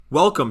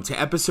Welcome to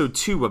episode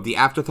 2 of the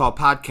Afterthought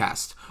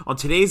podcast. On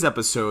today's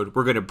episode,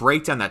 we're going to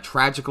break down that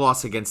tragic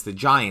loss against the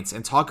Giants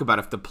and talk about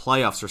if the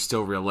playoffs are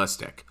still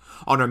realistic.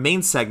 On our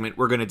main segment,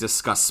 we're going to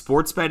discuss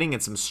sports betting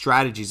and some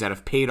strategies that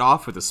have paid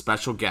off with a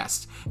special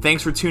guest.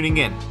 Thanks for tuning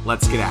in.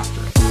 Let's get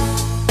after it.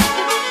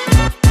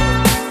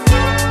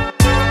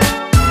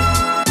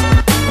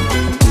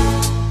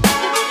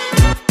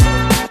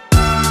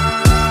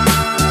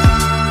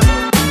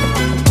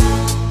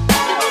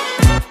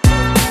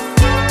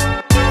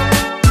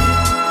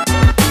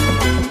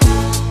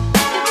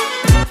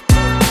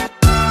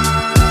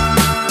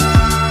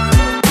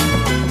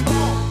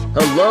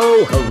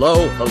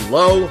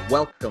 Hello.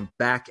 Welcome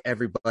back,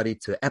 everybody,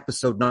 to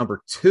episode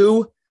number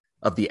 2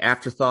 of the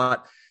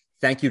Afterthought.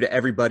 Thank you to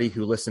everybody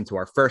who listened to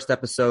our first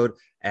episode,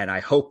 and I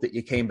hope that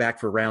you came back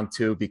for round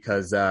 2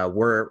 because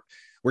we're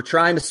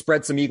trying to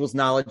spread some Eagles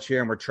knowledge here,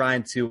 and we're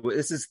trying to.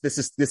 This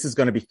is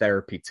going to be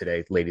therapy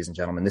today, ladies and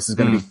gentlemen. This is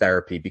going to be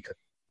therapy because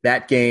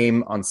that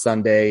game on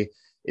Sunday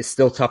is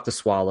still tough to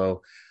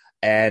swallow,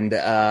 and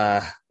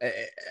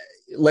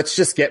let's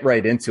just get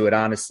right into it,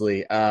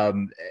 honestly,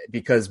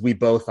 because we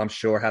both, I'm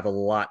sure, have a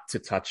lot to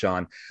touch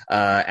on.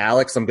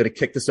 Alex, I'm going to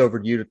kick this over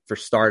to you for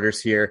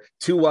starters here.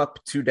 2 up,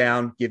 2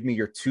 down. Give me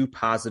your 2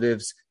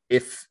 positives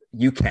if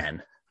you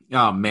can.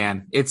 Oh,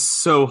 man, it's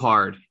so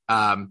hard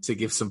to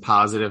give some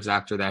positives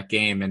after that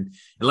game. And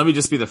let me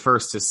just be the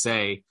first to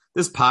say,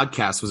 this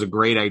podcast was a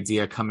great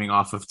idea coming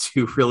off of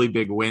 2 really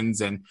big wins,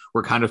 and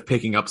we're kind of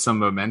picking up some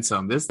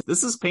momentum. This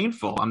is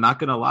painful. I'm not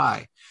going to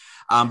lie.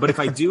 But if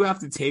I do have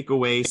to take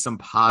away some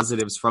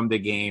positives from the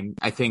game,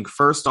 I think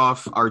first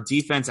off, our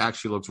defense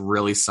actually looked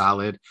really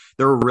solid.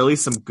 There were really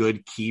some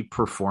good key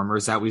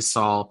performers that we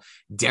saw.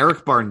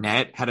 Derek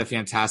Barnett had a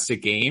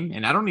fantastic game,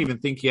 and I don't even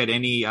think he had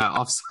any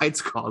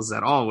offsides calls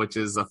at all, which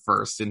is a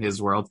first in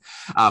his world.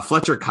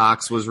 Fletcher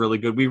Cox was really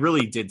good. We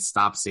really did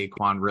stop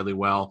Saquon really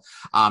well.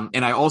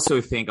 And I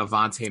also think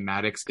Avonte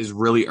Maddox has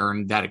really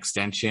earned that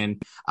extension.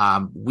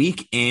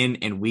 Week in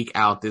and week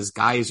out, this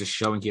guy is just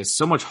showing he has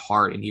so much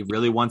heart, and he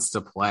really wants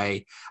to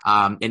play.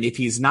 And if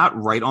he's not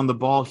right on the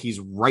ball, he's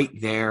right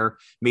there.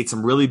 Made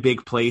some really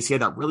big plays. He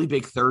had that really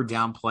big 3rd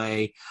down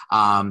play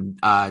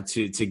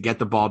to get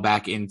the ball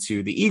back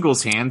into the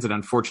Eagles' hands. And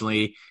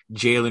unfortunately,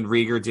 Jalen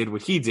Reagor did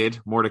what he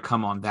did. More to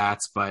come on that.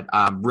 But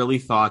really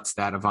thought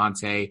that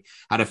Avonte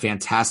had a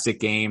fantastic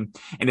game.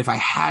 And if I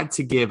had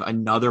to give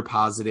another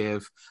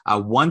positive,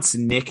 once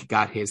Nick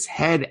got his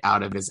head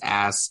out of his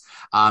ass,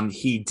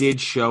 he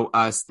did show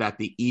us that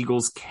the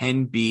Eagles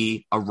can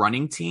be a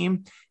running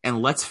team. And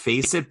let's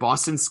face it,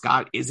 Boston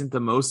Scott isn't the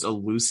most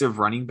elusive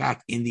running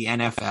back in the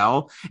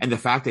NFL. And the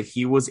fact that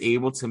he was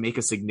able to make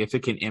a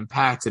significant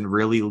impact and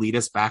really lead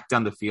us back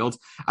down the field,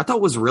 I thought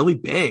was really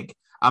big.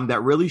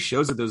 That really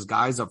shows that those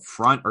guys up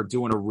front are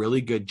doing a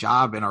really good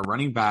job, and our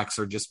running backs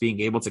are just being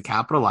able to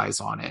capitalize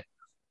on it.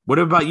 What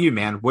about you,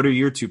 man? What are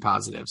your 2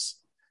 positives?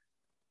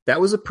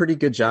 That was a pretty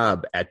good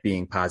job at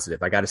being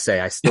positive. I got to say,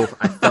 I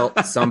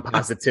felt some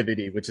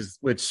positivity, which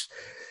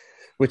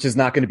is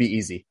not going to be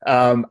easy.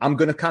 I'm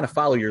going to kind of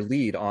follow your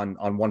lead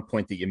on one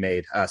point that you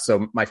made.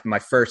 So my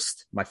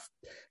first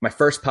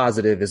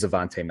positive is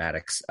Avonte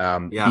Maddox.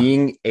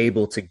 Being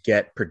able to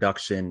get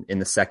production in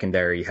the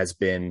secondary has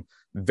been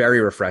very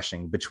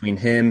refreshing between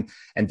him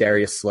and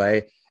Darius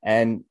Slay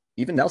and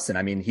even Nelson.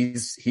 I mean,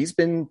 he's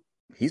been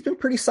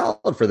pretty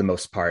solid for the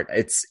most part.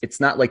 It's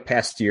not like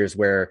past years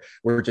where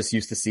we're just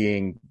used to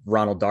seeing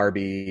Ronald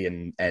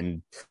Darby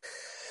and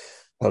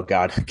oh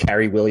God,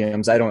 Carrie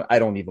Williams. I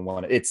don't even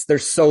want it.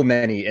 There's so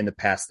many in the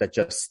past that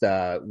just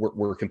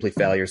were complete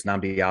failures.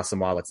 Nnamdi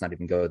Asomugha, let's not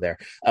even go there.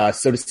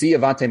 So to see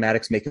Avonte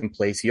Maddox make him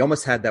plays, he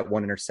almost had that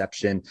 1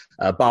 interception,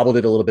 bobbled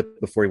it a little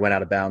bit before he went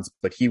out of bounds,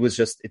 but he was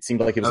just, it seemed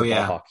like it was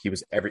ball hawk. He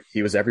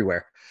was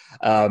everywhere.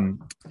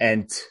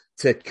 And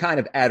to kind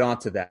of add on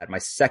to that, my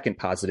second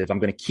positive, I'm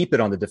going to keep it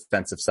on the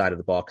defensive side of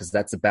the ball because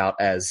that's about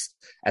as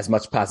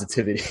much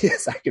positivity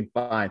as I can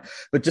find.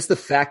 But just the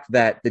fact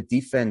that the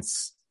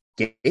defense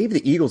gave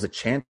the Eagles a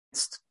chance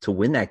to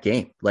win that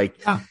game.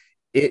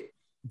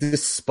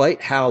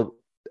 Despite how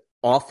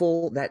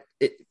awful that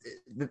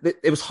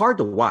it was hard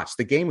to watch.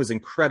 The game was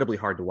incredibly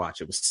hard to watch.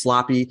 It was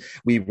sloppy.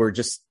 It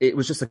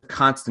was just a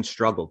constant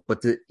struggle,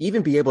 but to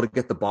even be able to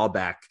get the ball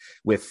back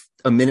with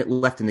a minute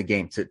left in the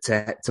game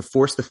to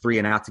force the 3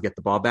 and out to get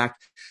the ball back.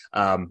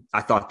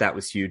 I thought that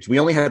was huge. We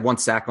only had 1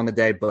 sack on the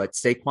day, but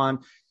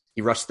Saquon,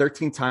 he rushed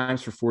 13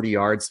 times for 40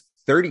 yards.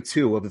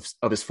 32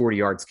 of his 40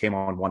 yards came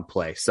on 1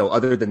 play. So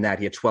other than that,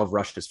 he had 12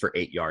 rushes for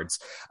 8 yards.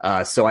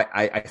 So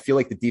I feel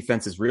like the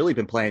defense has really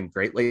been playing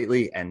great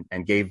lately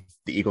and gave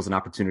the Eagles an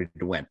opportunity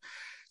to win.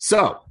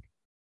 So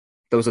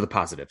those are the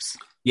positives.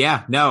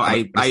 Yeah, no,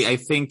 I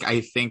think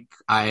I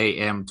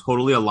am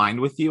totally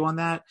aligned with you on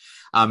that.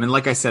 And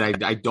like I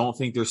said, I don't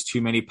think there's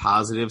too many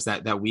positives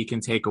that we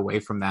can take away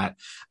from that.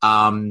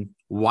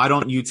 Why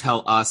don't you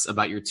tell us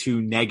about your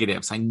 2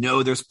 negatives? I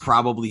know there's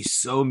probably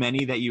so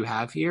many that you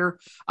have here,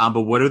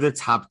 but what are the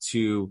top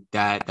 2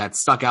 that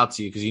stuck out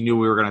to you? Because you knew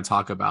we were going to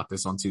talk about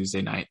this on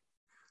Tuesday night.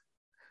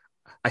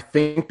 I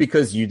think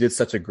because you did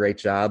such a great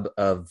job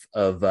of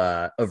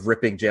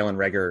ripping Jalen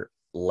Reagor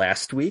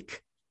last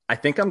week, I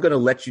think I'm going to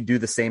let you do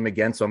the same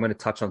again. So I'm going to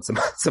touch on some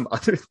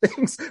other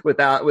things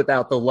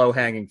without the low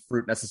hanging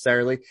fruit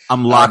necessarily.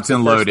 I'm locked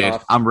and loaded.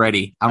 Off, I'm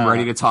ready. I'm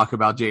ready to talk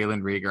about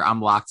Jalen Reagor.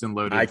 I'm locked and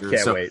loaded. I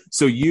can't wait.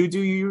 So you do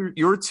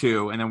your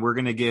two, and then we're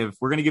gonna give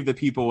the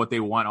people what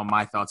they want on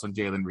my thoughts on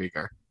Jalen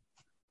Reagor.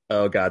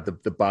 Oh God,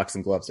 the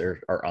boxing gloves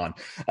are on.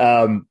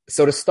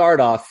 So to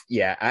start off,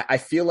 I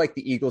feel like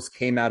the Eagles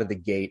came out of the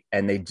gate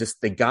and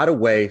they got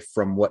away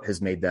from what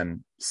has made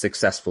them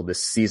successful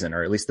this season,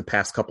 or at least the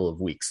past couple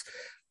of weeks.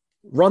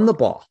 Run the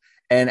ball.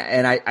 And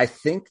I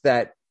think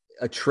that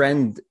a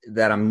trend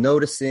that I'm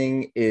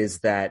noticing is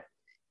that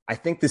I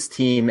think this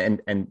team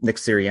and Nick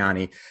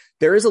Sirianni,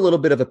 there is a little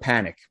bit of a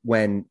panic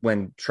when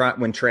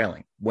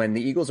trailing. When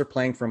the Eagles are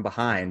playing from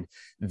behind,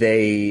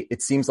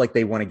 it seems like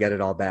they want to get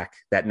it all back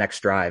that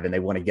next drive, and they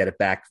want to get it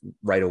back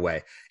right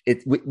away.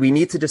 We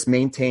need to just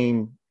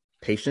maintain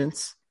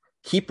patience,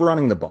 keep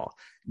running the ball.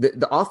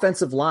 The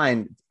offensive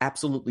line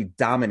absolutely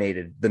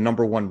dominated the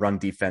number one run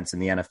defense in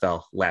the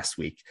NFL last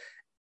week.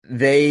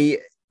 They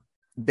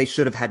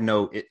should have had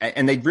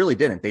and they really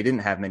didn't. They didn't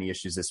have many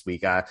issues this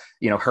week.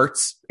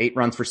 Hurts, 8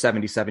 runs for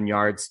 77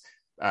 yards.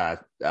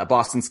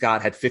 Boston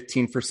Scott had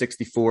 15 for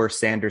 64.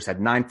 Sanders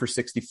had 9 for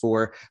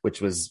 64,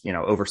 which was,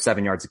 over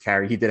 7 yards a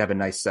carry. He did have a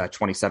nice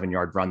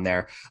 27-yard run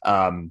there.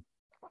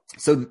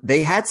 So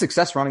they had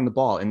success running the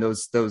ball, and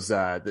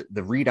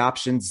the read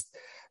options.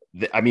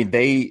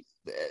 They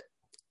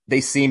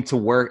seem to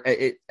work.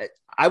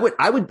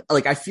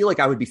 I feel like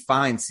I would be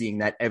fine seeing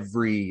that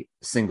every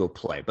single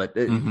play, but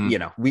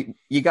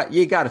you got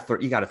to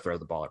throw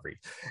the ball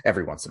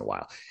every once in a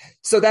while.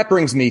 So that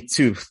brings me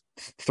to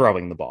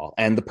throwing the ball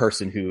and the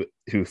person who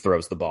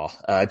throws the ball,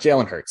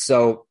 Jalen Hurts.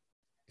 So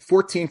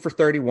 14 for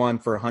 31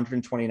 for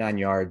 129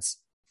 yards,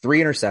 3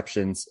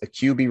 interceptions, a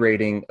QB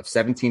rating of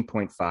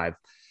 17.5.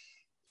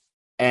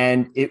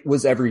 And it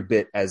was every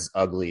bit as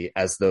ugly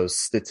as those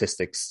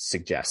statistics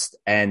suggest.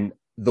 And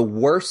the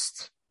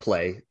worst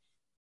play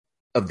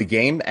of the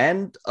game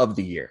and of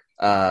the year.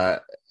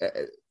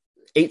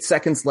 8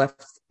 seconds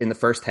left in the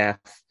first half.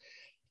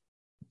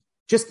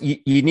 Just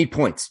you need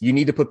points. You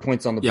need to put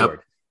points on the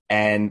board.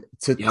 And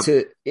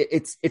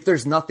if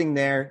there's nothing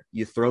there,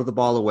 you throw the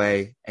ball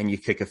away and you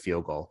kick a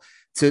field goal.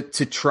 To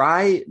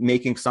try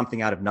making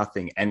something out of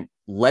nothing and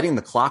letting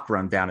the clock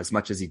run down as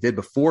much as he did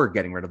before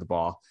getting rid of the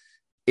ball,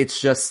 it's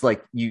just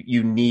like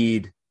you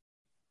need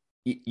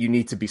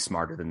to be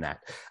smarter than that.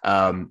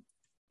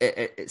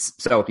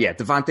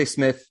 Devontae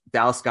Smith,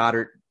 Dallas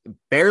Goedert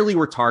barely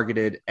were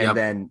targeted, and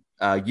then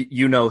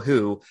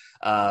who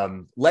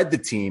led the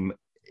team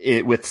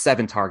with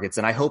 7 targets.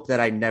 And I hope that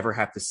I never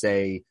have to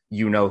say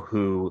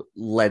who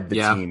led the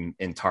team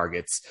in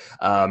targets.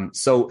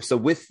 So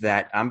with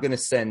that, I'm going to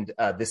send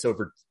this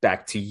over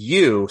back to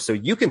you so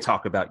you can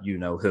talk about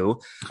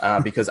who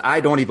because I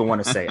don't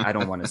want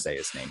to say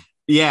his name.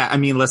 Yeah, I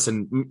mean,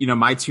 listen,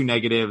 my 2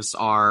 negatives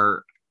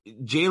are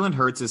Jalen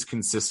Hurts is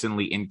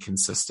consistently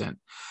inconsistent.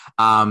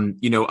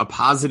 A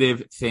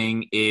positive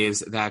thing is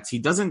that he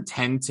doesn't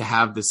tend to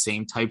have the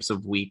same types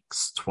of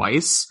weeks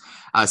twice.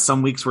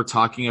 Some weeks we're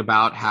talking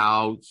about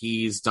how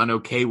he's done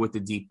okay with the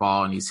deep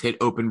ball and he's hit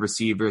open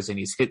receivers and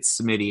he's hit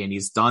Smitty and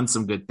he's done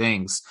some good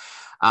things.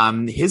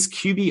 His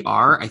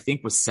QBR, I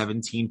think, was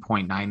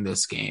 17.9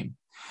 this game.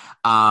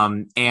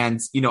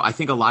 I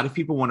think a lot of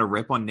people want to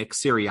rip on Nick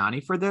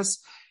Sirianni for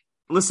this.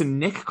 Listen,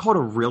 Nick called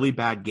a really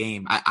bad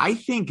game. I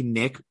think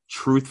Nick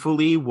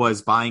truthfully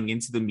was buying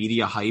into the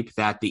media hype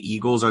that the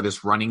Eagles are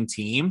this running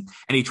team.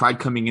 And he tried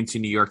coming into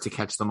New York to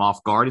catch them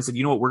off guard and said,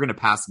 you know what, we're going to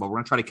pass the ball. We're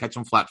going to try to catch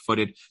them flat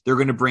footed. They're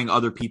going to bring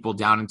other people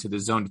down into the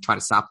zone to try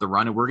to stop the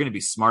run. And we're going to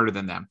be smarter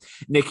than them.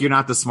 Nick, you're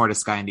not the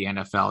smartest guy in the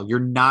NFL. You're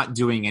not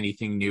doing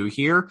anything new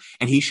here.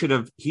 And he should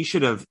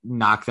have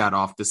knocked that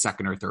off the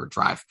second or third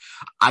drive.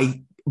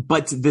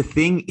 But the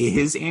thing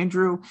is,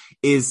 Andrew,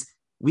 is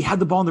we had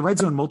the ball in the red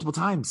zone multiple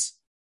times.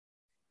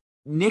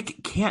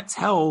 Nick can't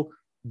tell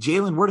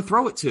Jalen where to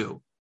throw it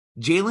to.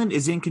 Jalen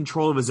is in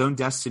control of his own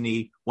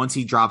destiny once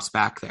he drops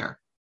back there.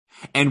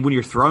 And when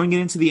you're throwing it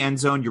into the end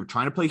zone, you're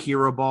trying to play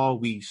hero ball.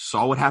 We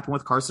saw what happened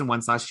with Carson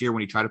Wentz last year when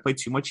he tried to play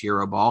too much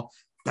hero ball.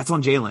 That's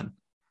on Jalen.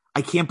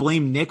 I can't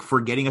blame Nick for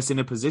getting us in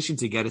a position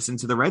to get us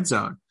into the red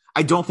zone.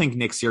 I don't think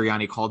Nick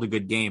Sirianni called a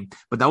good game,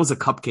 but that was a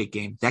cupcake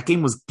game. That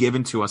game was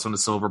given to us on a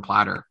silver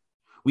platter.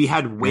 We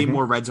had way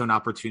more red zone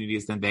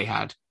opportunities than they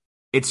had.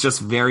 It's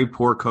just very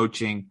poor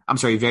coaching. I'm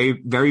sorry,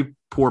 very, very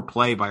poor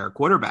play by our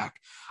quarterback.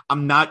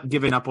 I'm not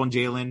giving up on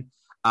Jalen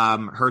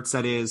Hurts.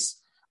 That is,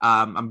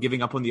 I'm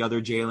giving up on the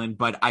other Jalen,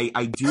 but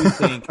I do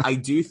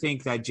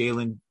think that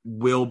Jalen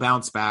will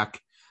bounce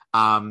back.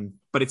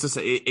 But it's just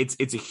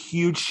it's a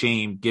huge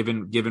shame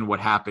given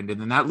what happened,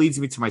 and then that leads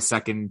me to my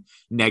second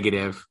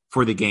negative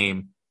for the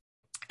game,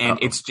 and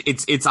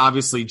it's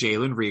obviously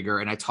Jalen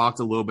Reagor, and I talked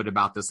a little bit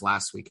about this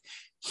last week.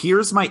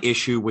 Here's my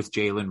issue with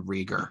Jalen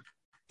Reagor.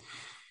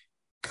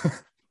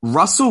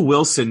 Russell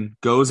Wilson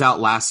goes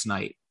out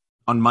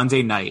on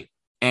Monday night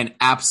and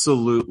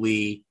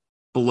absolutely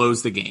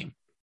blows the game.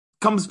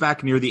 comes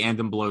back near the end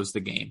and blows the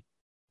game.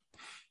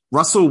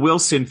 Russell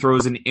Wilson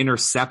throws an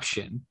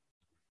interception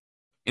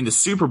in the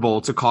Super Bowl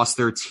to cost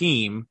their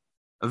team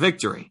a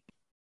victory.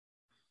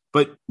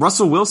 But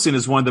Russell Wilson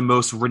is one of the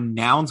most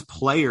renowned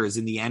players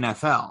in the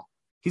NFL.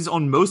 He's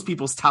on most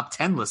people's top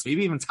 10 list,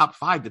 maybe even top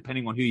 5,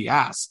 depending on who you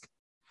ask.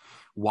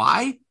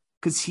 Why?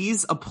 Because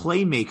he's a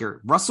playmaker.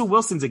 Russell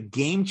Wilson's a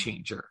game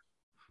changer.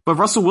 But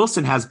Russell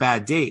Wilson has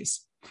bad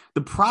days.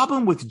 The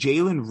problem with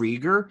Jalen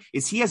Reagor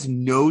is he has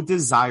no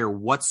desire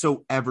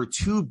whatsoever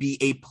to be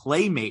a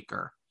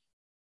playmaker.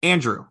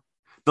 Andrew,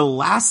 the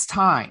last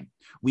time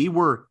we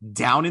were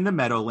down in the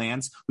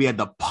Meadowlands, we had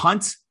the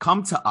punt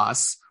come to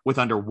us with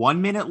under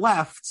 1 minute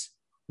left.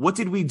 What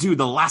did we do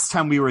the last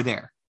time we were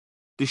there?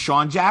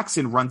 Deshaun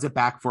Jackson runs it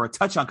back for a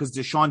touchdown because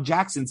Deshaun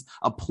Jackson's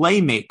a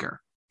playmaker.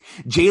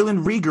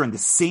 Jalen Reagor in the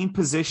same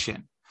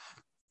position,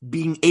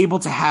 being able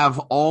to have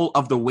all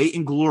of the weight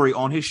and glory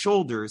on his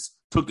shoulders,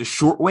 took the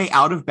short way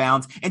out of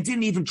bounds and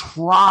didn't even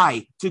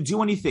try to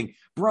do anything.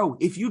 Bro,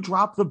 if you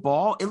drop the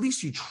ball, at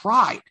least you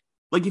tried.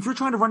 Like if you're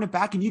trying to run it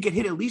back and you get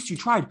hit, at least you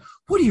tried.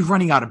 What are you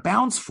running out of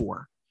bounds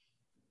for?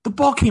 The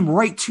ball came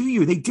right to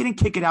you. They didn't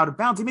kick it out of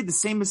bounds. They made the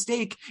same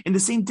mistake in the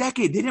same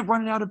decade. They didn't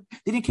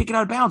kick it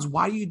out of bounds.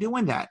 Why are you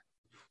doing that?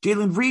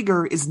 Jalen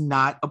Reagor is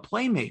not a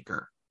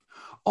playmaker.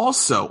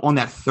 Also, on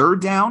that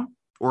third down,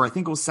 or I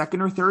think it was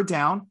second or third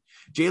down,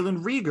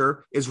 Jalen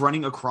Reagor is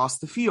running across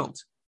the field.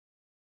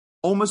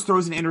 Almost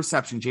throws an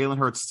interception. Jalen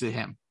Hurts to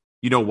him.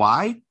 You know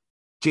why?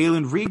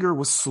 Jalen Reagor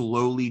was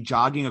slowly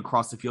jogging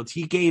across the field.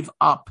 He gave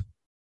up.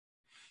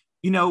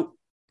 You know,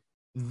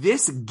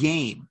 this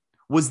game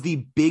was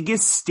the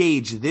biggest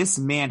stage this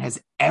man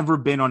has ever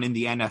been on in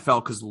the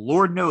NFL because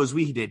Lord knows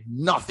we did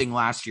nothing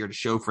last year to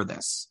show for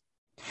this.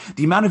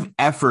 The amount of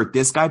effort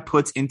this guy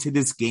puts into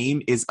this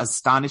game is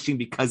astonishing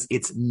because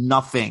it's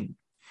nothing.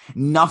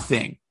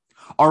 Nothing.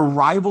 Our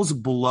rivals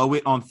blow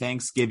it on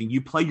Thanksgiving.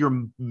 You play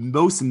your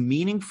most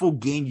meaningful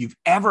game you've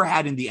ever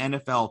had in the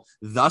NFL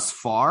thus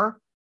far,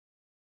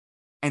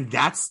 and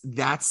that's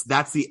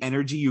the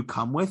energy you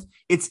come with.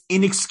 It's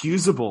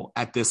inexcusable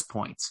at this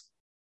point.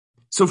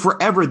 So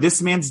forever,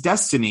 this man's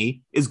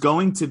destiny is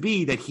going to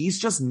be that he's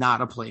just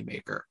not a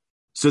playmaker.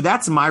 So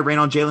that's my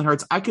rant on Jalen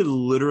Hurts.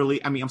 Jalen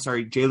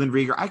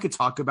Reagor. I could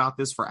talk about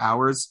this for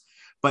hours,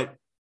 but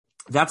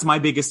that's my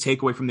biggest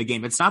takeaway from the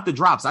game. It's not the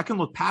drops. I can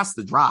look past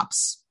the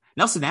drops.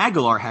 Nelson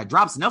Aguilar had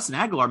drops. Nelson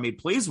Aguilar made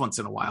plays once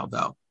in a while,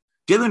 though.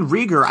 Jalen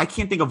Reagor, I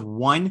can't think of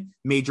one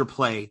major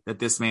play that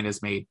this man has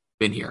been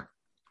here.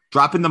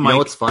 Dropping the mic. You know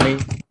what's funny?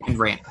 And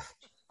rant.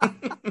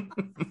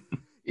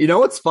 You know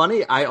what's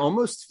funny? I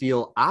almost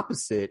feel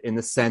opposite in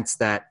the sense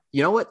that,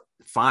 you know what?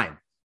 Fine.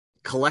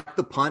 Collect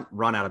the punt,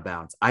 run out of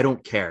bounds. I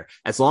don't care.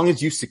 As long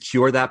as you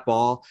secure that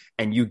ball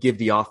and you give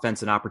the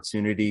offense an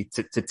opportunity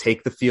to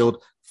take the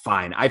field,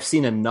 fine. I've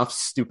seen enough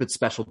stupid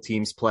special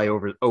teams play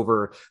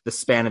over the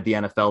span of the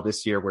NFL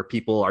this year where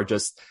people are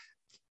just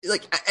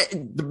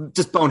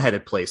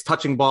boneheaded plays,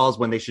 touching balls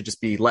when they should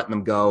just be letting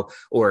them go,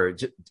 or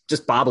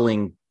just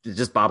bobbling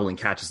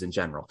catches in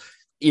general.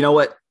 You know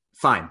what?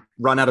 Fine.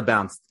 Run out of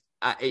bounds.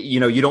 You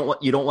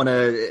don't want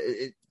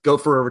to go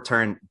for a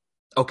return.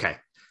 Okay.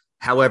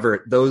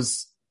 However,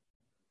 those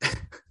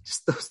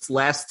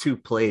last two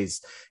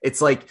plays, it's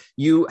like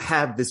you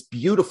have this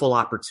beautiful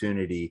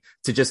opportunity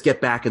to just get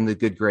back in the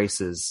good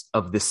graces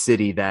of the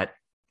city that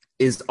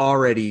is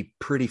already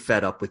pretty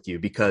fed up with you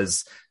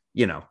because,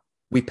 you know,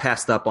 we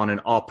passed up on an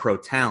all-pro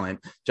talent,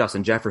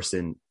 Justin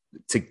Jefferson,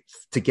 to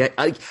get.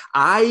 I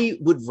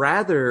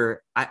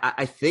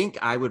think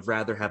I would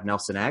rather have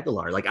Nelson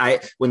Aguilar.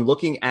 When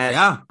looking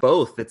at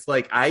both, it's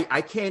like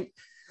I can't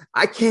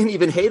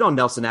even hate on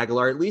Nelson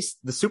Aguilar. At least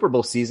the Super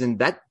Bowl season,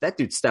 that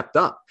dude stepped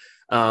up.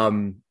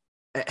 I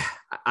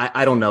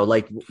don't know.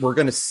 Like, we're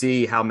going to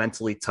see how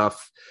mentally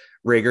tough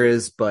Reagor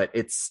is, but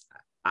it's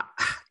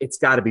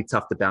got to be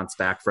tough to bounce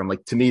back from.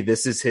 Like, to me,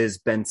 this is his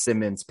Ben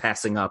Simmons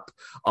passing up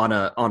on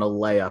a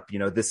layup. You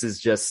know, this is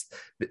just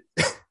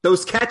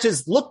those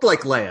catches looked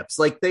like layups.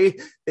 Like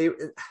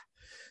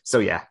so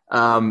yeah.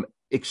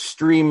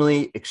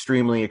 Extremely,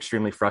 extremely,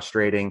 extremely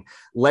frustrating.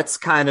 Let's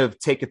kind of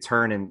take a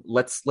turn and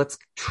let's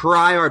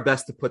try our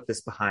best to put this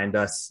behind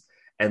us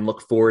and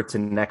look forward to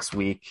next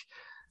week.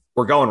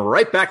 We're going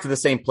right back to the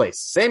same place,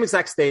 same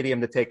exact stadium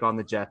to take on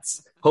the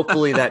Jets.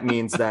 Hopefully that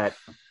means that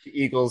the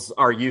Eagles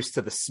are used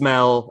to the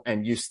smell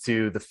and used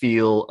to the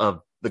feel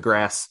of the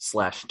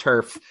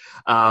grass/turf.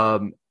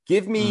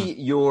 Give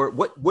me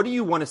what do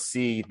you want to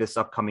see this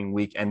upcoming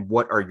week, and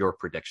what are your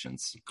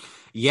predictions?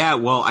 Yeah,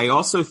 well, I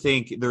also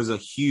think there's a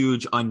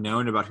huge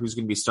unknown about who's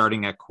going to be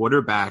starting at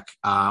quarterback.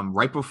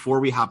 Right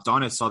before we hopped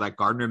on, I saw that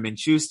Gardner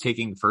Minshew's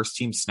taking first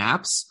team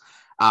snaps.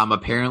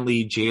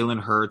 Apparently Jalen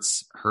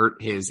Hurts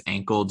hurt his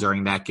ankle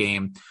during that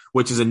game,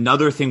 which is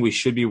another thing we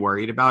should be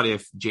worried about.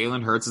 If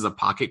Jalen Hurts is a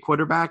pocket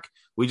quarterback,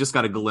 we just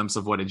got a glimpse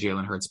of what a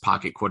Jalen Hurts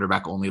pocket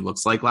quarterback only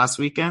looks like last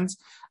weekend.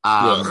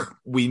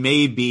 We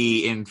may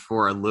be in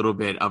for a little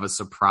bit of a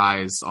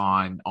surprise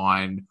on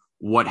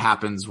what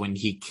happens when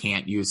he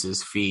can't use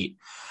his feet.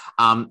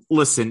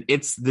 Listen,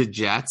 it's the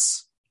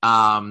Jets.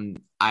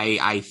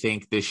 I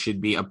think this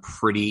should be a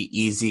pretty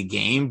easy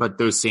game, but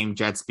those same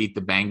Jets beat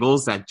the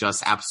Bengals that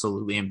just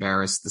absolutely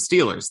embarrassed the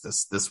Steelers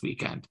this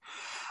weekend.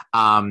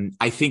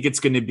 I think it's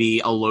going to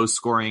be a low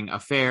scoring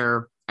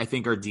affair. I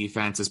think our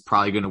defense is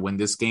probably going to win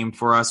this game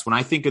for us. When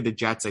I think of the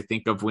Jets, I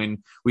think of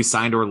when we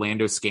signed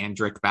Orlando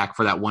Scandrick back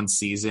for that one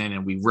season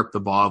and we ripped the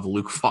ball out of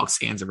Luke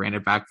Falk's hands and ran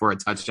it back for a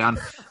touchdown.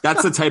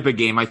 That's the type of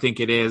game I think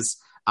it is.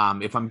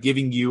 If I'm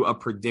giving you a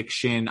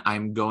prediction,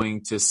 I'm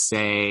going to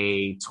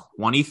say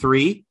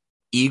 23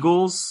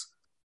 Eagles,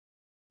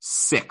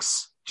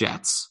 6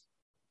 Jets.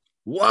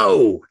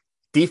 Whoa.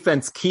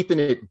 Defense keeping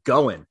it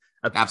going.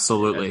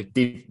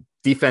 Absolutely.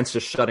 Defense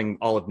just shutting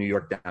all of New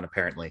York down,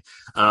 apparently.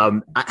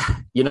 I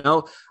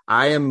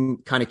am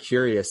kind of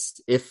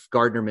curious if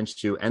Gardner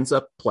Minshew ends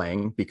up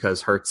playing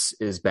because Hurts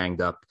is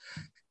banged up.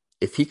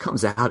 If he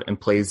comes out and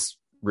plays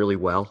really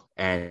well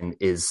and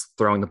is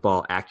throwing the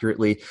ball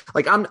accurately,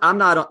 like I'm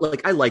not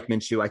like, I like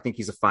Minshew. I think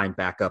he's a fine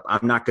backup.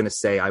 I'm not going to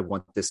say I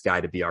want this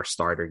guy to be our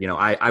starter.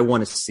 I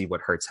want to see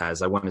what Hurts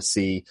has. I want to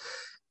see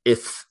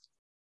if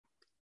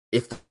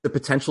the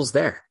potential's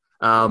there.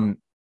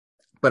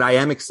 But I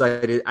am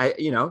excited.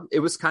 It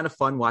was kind of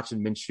fun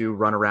watching Minshew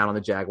run around on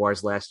the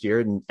Jaguars last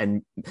year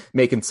and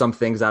making some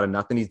things out of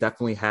nothing. He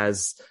definitely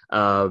has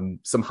some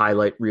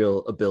highlight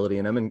reel ability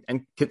in him,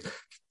 and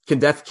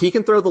he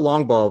can throw the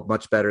long ball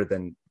much better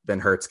than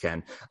Hurts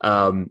can.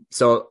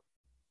 So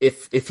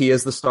if he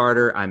is the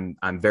starter,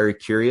 I'm very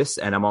curious,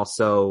 and I'm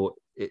also.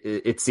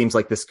 It seems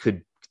like this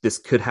could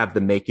have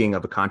the making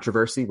of a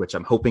controversy, which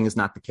I'm hoping is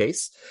not the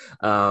case.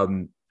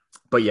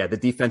 But yeah, the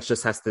defense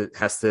just has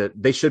to,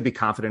 they should be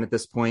confident at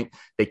this point.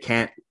 They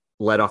can't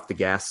let off the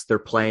gas. They're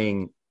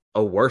playing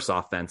a worse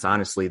offense,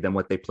 honestly, than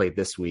what they played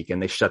this week.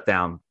 And they shut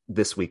down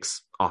this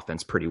week's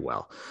offense pretty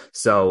well.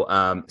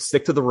 So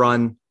stick to the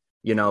run,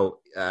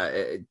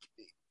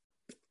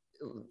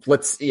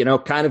 let's,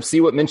 kind of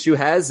see what Minshew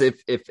has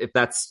if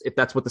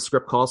that's what the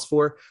script calls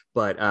for.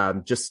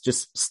 But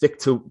just stick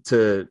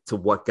to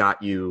what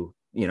got you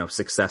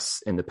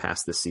success in the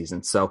past this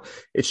season. So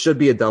it should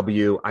be a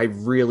W. I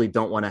really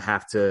don't want to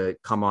have to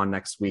come on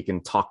next week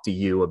and talk to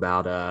you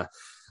about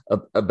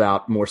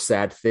more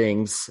sad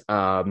things.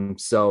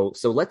 So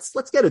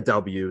let's get a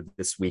W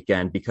this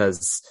weekend,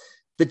 because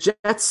the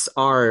Jets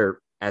are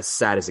as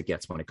sad as it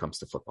gets when it comes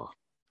to football.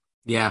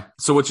 Yeah.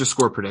 So what's your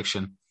score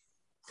prediction?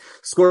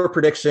 Score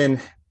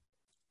prediction.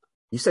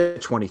 You said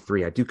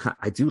 23. I do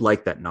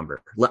like that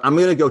number.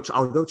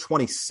 I'll go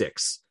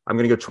 26. I'm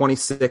going to go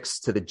 26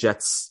 to the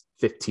Jets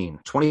 15,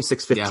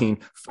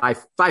 26-15, yeah.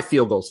 five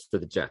field goals for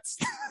the Jets.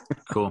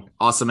 Cool.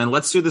 Awesome. And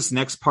let's do this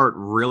next part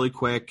really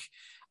quick.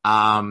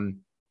 I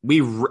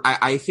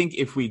think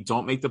if we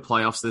don't make the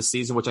playoffs this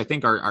season, which I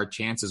think our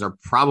chances are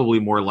probably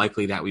more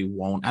likely that we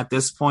won't at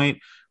this point,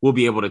 we'll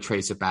be able to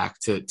trace it back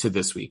to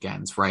this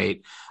weekend's,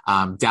 right?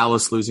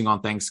 Dallas losing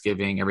on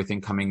Thanksgiving, everything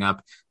coming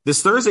up.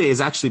 This Thursday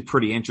is actually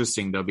pretty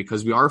interesting, though,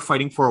 because we are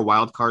fighting for a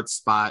wild card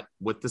spot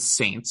with the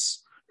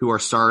Saints, who are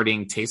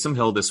starting Taysom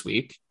Hill this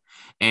week.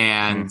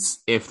 And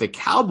if the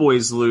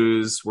Cowboys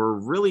lose, we're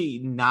really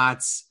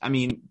not,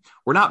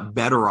 we're not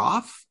better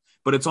off,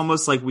 but it's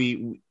almost like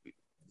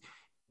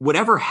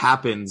whatever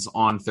happens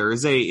on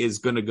Thursday is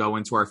going to go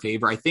into our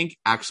favor. I think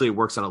actually it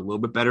works out a little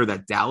bit better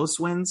that Dallas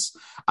wins,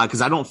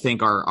 because I don't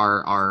think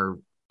our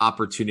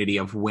opportunity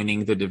of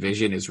winning the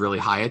division is really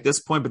high at this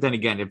point. But then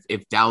again,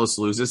 if Dallas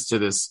loses to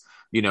this,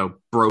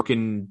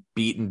 broken,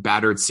 beaten,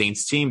 battered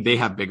Saints team, they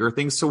have bigger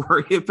things to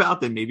worry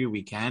about than maybe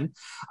we can.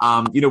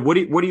 What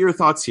are your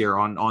thoughts here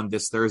on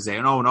this Thursday?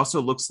 And it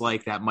also looks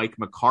like that Mike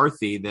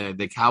McCarthy,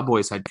 the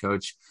Cowboys head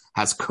coach,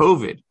 has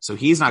COVID, so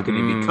he's not going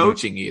to be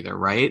coaching either,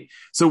 right?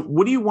 So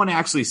what do you want to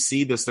actually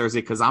see this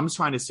Thursday? Because I'm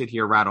trying to sit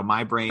here, rattle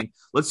my brain.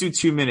 Let's do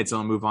 2 minutes and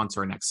we'll move on to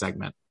our next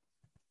segment.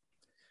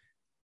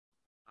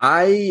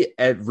 I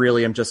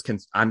really am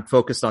I'm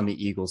focused on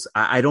the Eagles.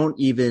 I don't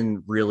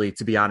even really,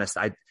 to be honest,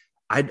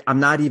 I'm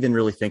not even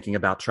really thinking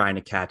about trying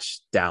to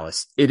catch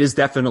Dallas. It is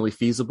definitely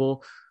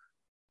feasible,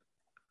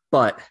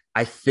 but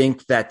I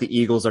think that the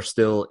Eagles are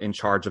still in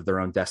charge of their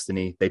own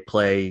destiny. They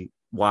play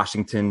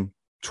Washington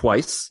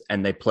twice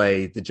and they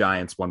play the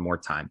Giants one more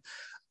time.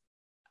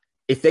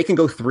 If they can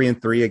go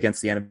 3-3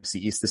 against the NFC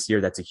East this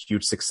year, that's a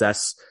huge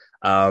success.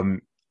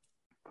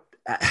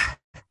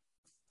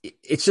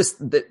 It's just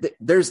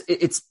there's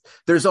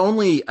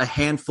only a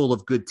handful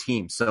of good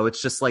teams, so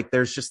it's just like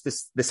there's just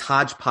this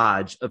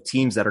hodgepodge of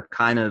teams that are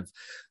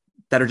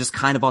just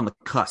kind of on the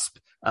cusp.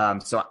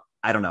 So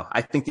I don't know.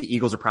 I think the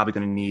Eagles are probably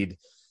going to need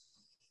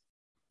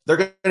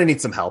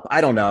some help. I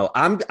don't know.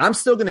 I'm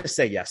still going to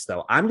say yes,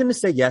 though. I'm going to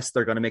say yes.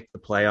 They're going to make the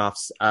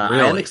playoffs.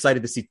 Really? I am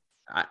excited to see.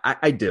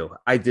 I do.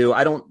 I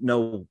don't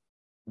know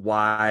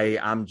why.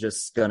 I'm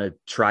just going to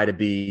try to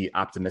be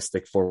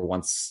optimistic for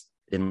once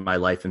in my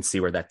life and see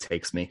where that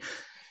takes me.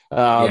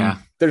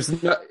 There's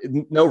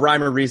no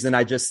rhyme or reason.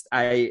 It's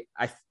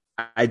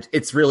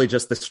really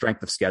just the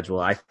strength of schedule.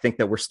 I think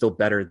that we're still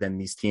better than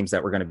these teams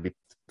that we're going to be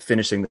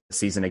finishing the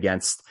season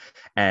against.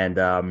 And,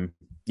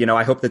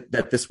 I hope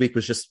that this week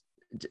was just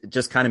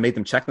just kind of made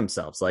them check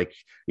themselves. Like,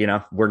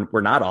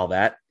 we're not all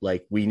that.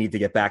 Like, we need to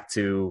get back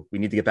to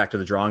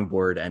the drawing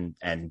board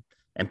and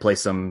play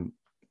some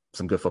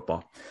good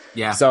football.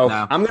 Yeah. So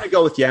I'm going to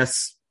go with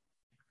yes.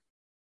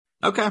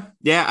 Okay.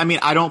 Yeah. I mean,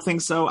 I don't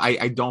think so.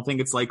 I don't think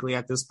it's likely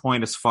at this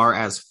point as far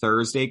as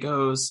Thursday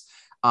goes.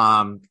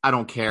 I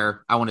don't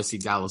care. I want to see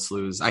Dallas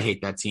lose. I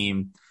hate that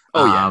team.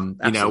 Oh yeah,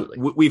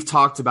 absolutely. We've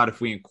talked about if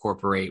we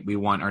incorporate, we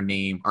want our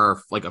name,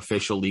 our like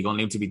official legal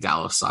name to be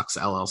Dallas Sucks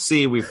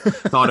LLC. We've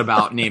thought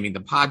about naming the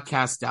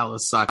podcast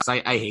Dallas Sucks. I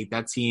hate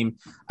that team.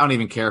 I don't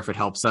even care if it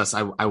helps us.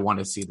 I want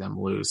to see them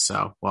lose.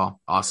 So, well,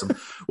 awesome.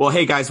 Well,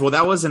 hey guys,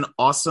 that was an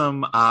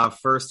awesome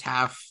first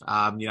half.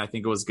 I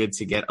think it was good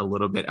to get a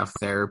little bit of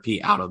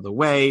therapy out of the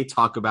way,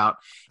 talk about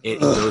it,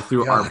 and go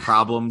through our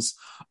problems.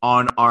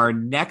 On our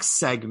next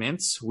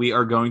segment, we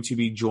are going to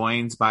be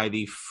joined by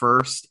the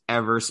first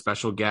ever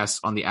special guest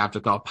on the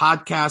Afterthought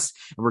podcast.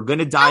 And we're going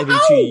to dive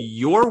into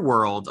your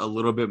world a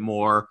little bit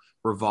more,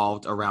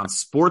 revolved around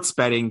sports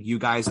betting. You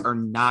guys are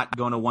not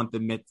going to want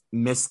to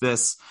miss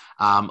this.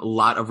 A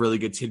lot of really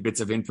good tidbits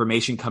of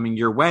information coming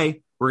your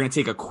way. We're going to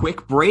take a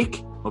quick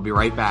break. We'll be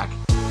right back.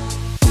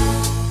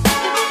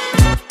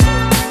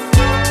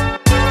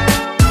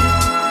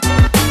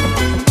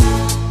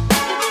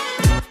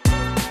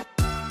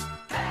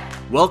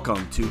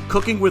 Welcome to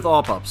Cooking with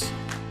Op-Ups.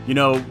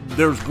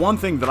 There's one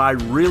thing that I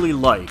really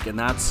like, and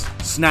that's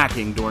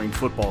snacking during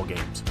football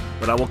games.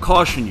 But I will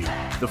caution you,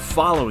 the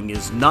following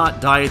is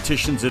not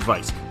dietitian's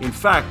advice. In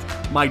fact,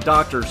 my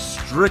doctor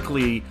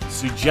strictly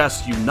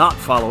suggests you not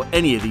follow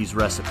any of these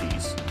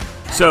recipes.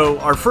 So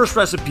our first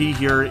recipe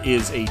here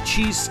is a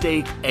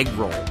cheesesteak egg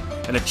roll.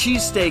 And a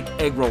cheesesteak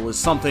egg roll is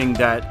something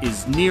that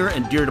is near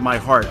and dear to my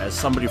heart as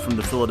somebody from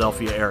the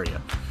Philadelphia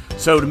area.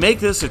 So to make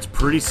this, it's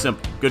pretty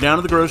simple. Go down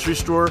to the grocery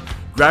store,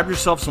 grab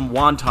yourself some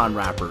wonton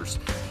wrappers.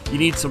 You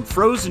need some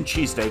frozen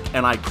cheesesteak,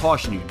 and I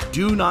caution you,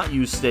 do not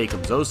use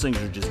Steakums. Those things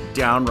are just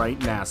downright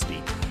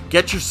nasty.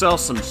 Get yourself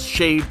some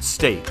shaved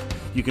steak.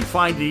 You can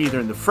find it either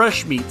in the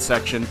fresh meat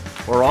section,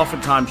 or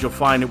oftentimes you'll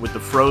find it with the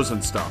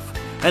frozen stuff.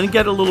 And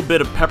get a little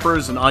bit of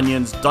peppers and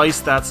onions,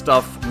 dice that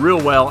stuff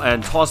real well,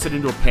 and toss it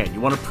into a pan.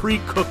 You want to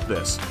pre-cook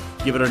this.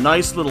 Give it a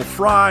nice little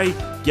fry,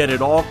 get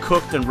it all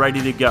cooked and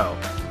ready to go.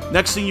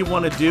 Next thing you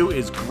want to do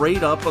is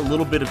grate up a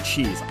little bit of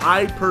cheese.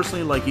 I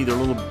personally like either a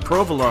little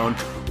provolone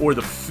or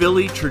the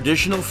Philly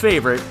traditional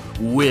favorite,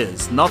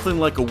 Whiz. Nothing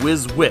like a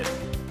Whiz Wit.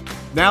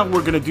 Now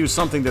we're going to do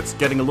something that's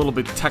getting a little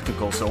bit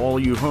technical, so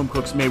all you home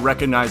cooks may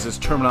recognize this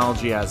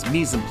terminology as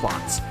mise en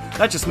place.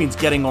 That just means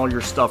getting all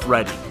your stuff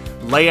ready.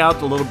 Lay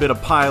out a little bit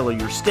of pile of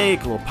your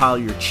steak, a little pile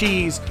of your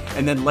cheese,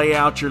 and then lay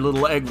out your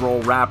little egg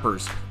roll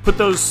wrappers. Put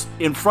those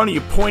in front of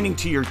you pointing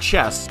to your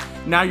chest.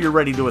 Now you're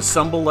ready to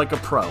assemble like a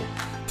pro.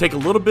 Take a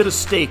little bit of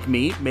steak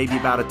meat, maybe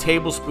about a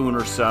tablespoon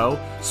or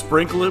so,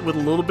 sprinkle it with a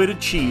little bit of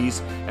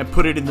cheese, and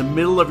put it in the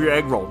middle of your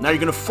egg roll. Now you're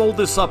going to fold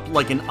this up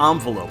like an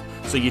envelope.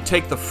 So you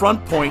take the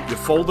front point, you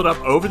fold it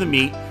up over the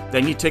meat,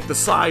 then you take the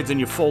sides and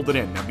you fold it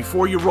in. Now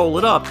before you roll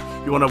it up,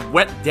 you want to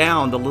wet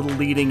down the little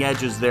leading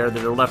edges there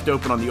that are left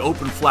open on the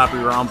open flap of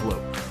your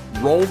envelope.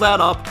 Roll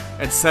that up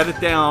and set it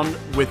down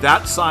with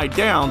that side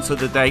down so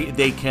that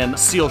they can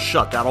seal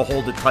shut. That'll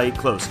hold it tight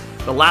close.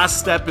 The last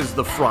step is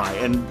the fry,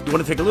 and you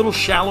want to take a little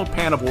shallow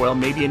pan of oil,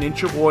 maybe an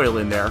inch of oil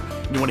in there,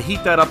 and you want to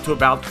heat that up to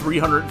about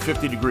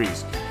 350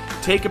 degrees.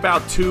 Take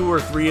about 2 or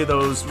 3 of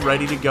those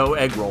ready-to-go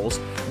egg rolls,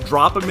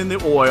 drop them in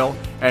the oil,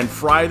 and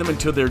fry them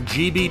until they're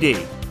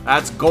GBD.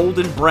 That's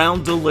golden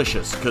brown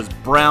delicious, because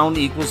brown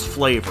equals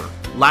flavor.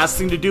 Last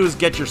thing to do is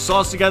get your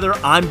sauce together.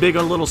 I'm big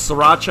on a little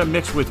sriracha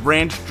mixed with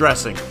ranch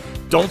dressing.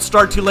 Don't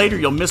start too late or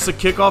you'll miss the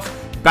kickoff.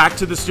 Back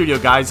to the studio,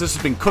 guys. This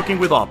has been Cooking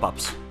with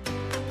Op-Ups.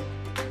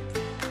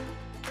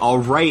 All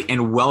right,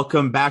 and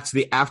welcome back to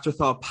the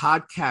Afterthought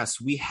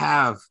podcast. We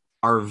have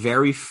our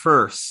very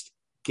first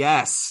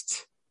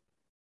guest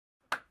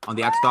on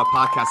the Afterthought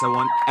podcast. I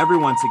want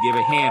everyone to give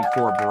a hand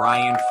for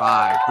Brian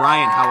Fye.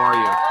 Brian, how are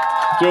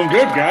you? Doing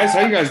good, guys.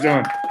 How you guys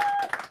doing?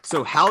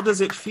 So how does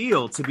it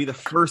feel to be the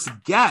first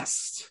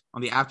guest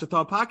on the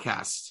Afterthought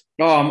podcast?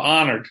 Oh, I'm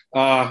honored.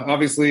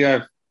 Obviously,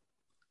 I've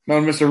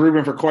known Mr.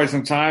 Rubin for quite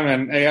some time,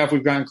 and AF,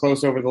 we've gotten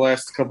close over the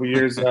last couple of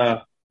years.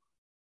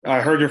 I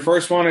heard your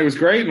first one. It was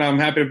great, and I'm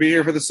happy to be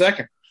here for the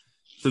second.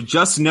 So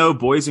just know,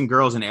 boys and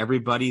girls and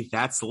everybody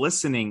that's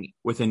listening,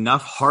 with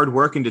enough hard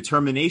work and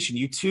determination,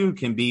 you too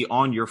can be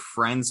on your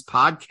friend's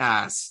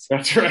podcast.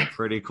 That's right.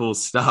 Pretty cool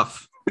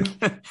stuff.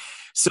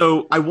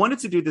 So I wanted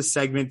to do this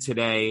segment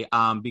today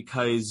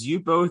because you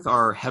both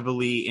are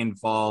heavily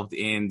involved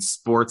in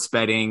sports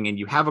betting and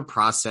you have a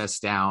process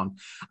down.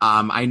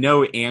 I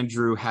know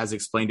Andrew has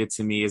explained it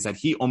to me is that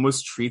he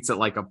almost treats it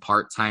like a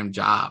part-time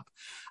job.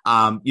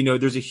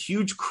 There's a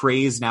huge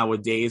craze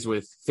nowadays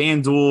with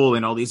FanDuel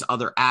and all these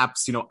other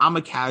apps. I'm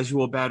a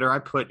casual bettor. I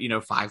put,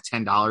 $5,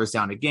 $10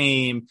 down a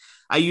game.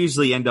 I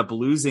usually end up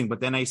losing, but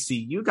then I see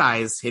you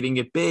guys hitting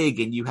it big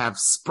and you have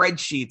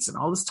spreadsheets and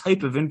all this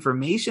type of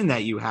information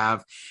that you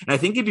have. And I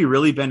think it'd be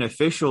really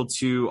beneficial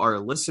to our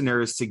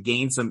listeners to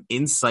gain some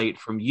insight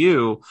from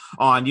you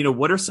on,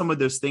 what are some of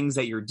those things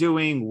that you're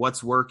doing,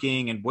 what's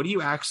working, and what are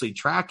you actually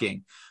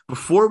tracking?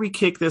 Before we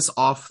kick this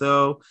off,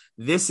 though,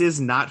 this is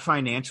not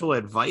financial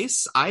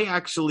advice. I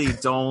actually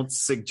don't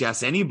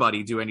suggest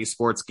anybody do any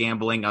sports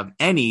gambling of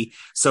any.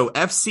 So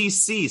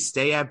FCC,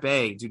 stay at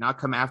bay. Do not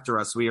come after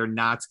us. We are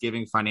not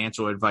giving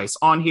financial advice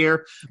on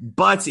here.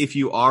 But if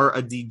you are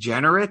a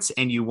degenerate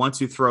and you want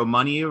to throw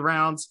money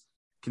around,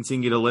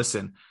 continue to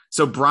listen.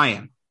 So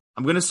Brian,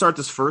 I'm going to start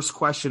this first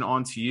question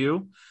on to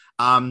you.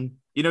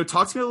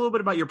 Talk to me a little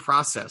bit about your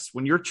process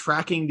when you're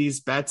tracking these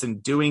bets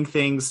and doing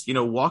things.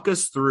 Walk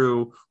us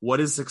through what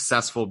a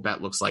successful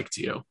bet looks like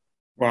to you.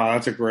 Wow,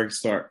 that's a great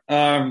start.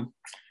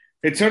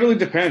 It totally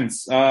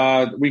depends.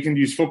 We can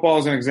use football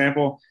as an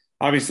example.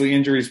 Obviously,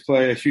 injuries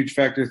play a huge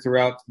factor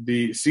throughout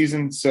the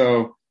season.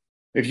 So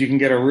if you can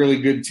get a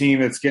really good team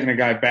that's getting a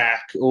guy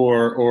back,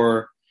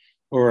 or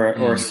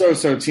a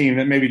so-so team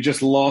that maybe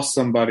just lost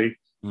somebody,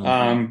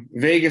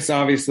 Vegas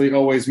obviously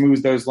always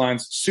moves those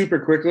lines super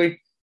quickly.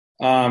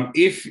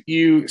 If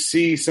you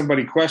see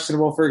somebody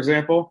questionable, for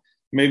example,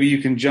 maybe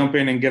you can jump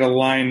in and get a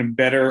line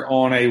better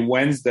on a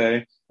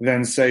Wednesday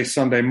than, say,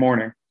 Sunday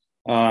morning.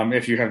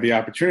 If you have the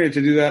opportunity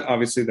to do that,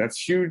 obviously that's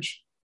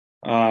huge.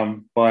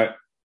 But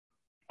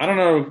I don't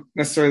know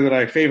necessarily that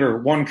I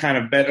favor one kind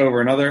of bet over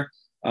another.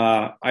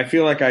 I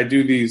feel like I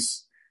do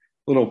these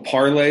little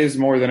parlays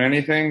more than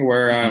anything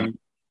where,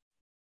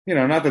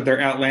 not that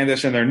they're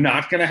outlandish and they're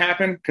not going to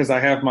happen, because I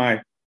have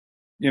my,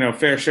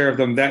 fair share of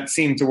them that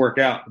seem to work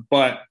out.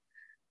 But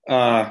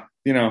the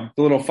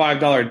little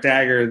 $5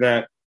 dagger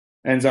that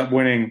ends up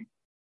winning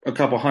a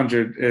couple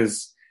hundred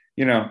is,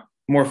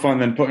 more fun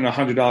than putting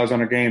 $100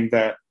 on a game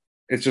that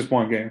it's just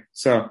one game.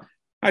 So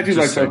I do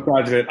like both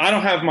sides of it. I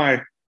don't have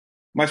my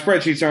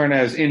spreadsheets aren't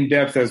as in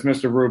depth as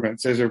Mr.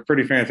 Rubin's. Those are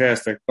pretty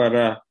fantastic,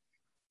 but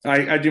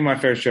I do my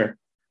fair share.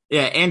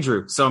 Yeah,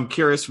 Andrew. So I'm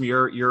curious from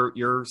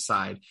your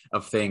side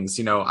of things.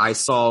 I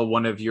saw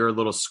one of your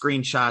little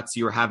screenshots.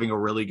 You were having a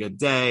really good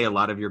day. A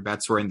lot of your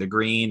bets were in the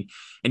green,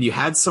 and you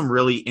had some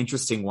really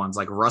interesting ones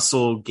like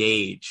Russell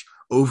Gage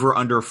over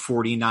under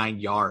 49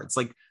 yards.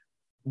 Like,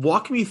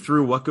 walk me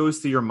through what goes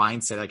through your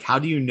mindset. Like, how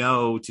do you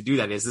know to do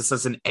that? Is this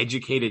as an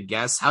educated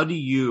guess? How do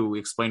you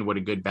explain what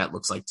a good bet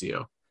looks like to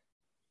you?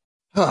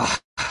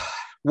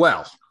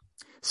 Well,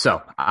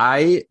 so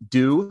I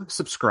do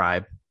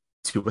subscribe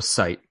to a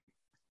site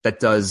that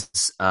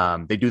does,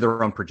 they do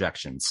their own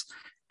projections,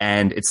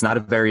 and it's not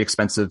a very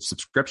expensive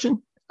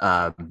subscription.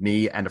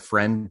 Me and a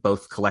friend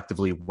both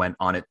collectively went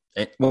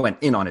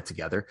in on it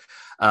together.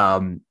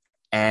 And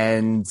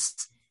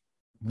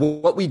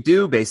what we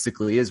do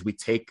basically is we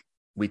take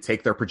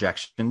their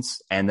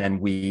projections and then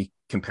we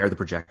compare the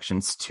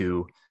projections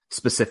to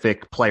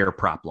specific player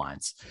prop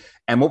lines.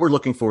 And what we're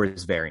looking for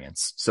is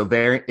variance. So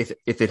if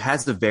it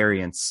has the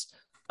variance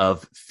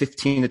of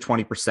 15 to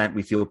 20%,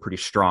 we feel pretty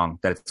strong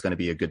that it's going to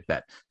be a good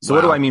bet. So Wow.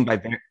 What do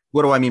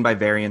I mean by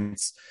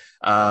variance?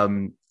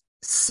 Let's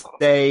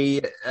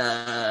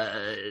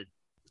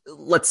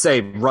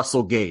say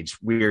Russell Gage,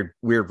 weird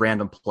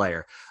random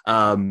player,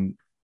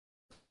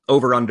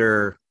 over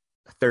under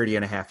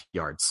 30.5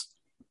 yards,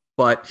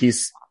 but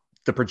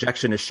the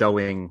projection is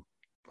showing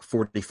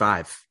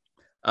 45.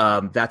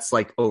 That's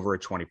like over a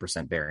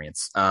 20%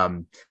 variance.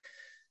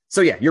 So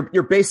yeah,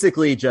 you're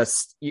basically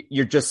just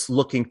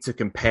looking to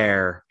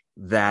compare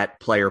that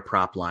player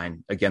prop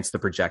line against the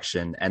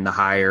projection, and the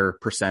higher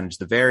percentage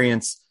the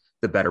variance,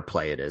 the better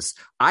play it is.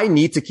 I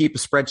need to keep a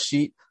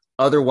spreadsheet.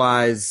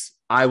 Otherwise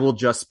I will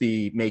just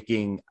be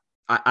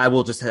I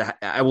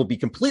will be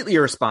completely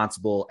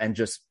irresponsible and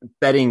just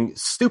betting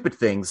stupid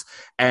things.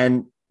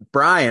 And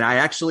Brian, I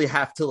actually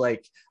have to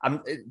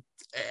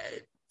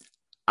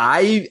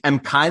I am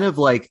kind of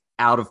like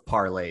out of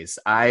parlays.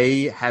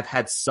 I have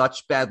had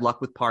such bad luck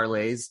with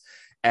parlays,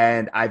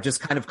 and I've just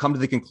kind of come to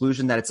the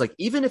conclusion that it's like,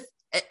 even if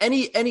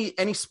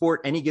any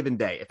sport, any given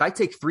day, if I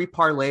take 3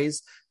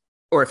 parlays,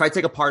 or if I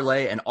take a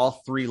parlay and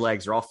all 3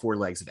 legs or all 4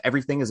 legs, if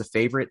everything is a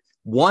favorite,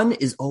 one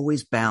is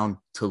always bound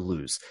to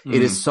lose.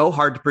 It is so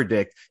hard to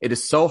predict. It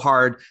is so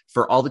hard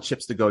for all the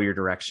chips to go your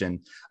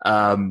direction.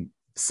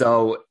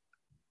 So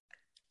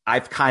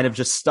I've kind of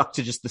just stuck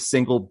to just the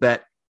single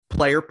bet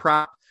player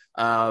prop.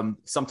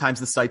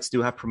 Sometimes the sites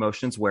do have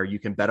promotions where you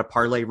can bet a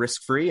parlay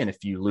risk-free, and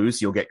if you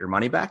lose, you'll get your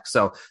money back.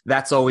 So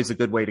that's always a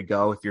good way to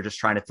go if you're just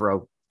trying to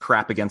throw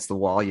crap against the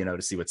wall,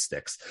 to see what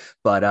sticks.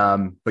 But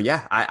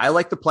yeah, I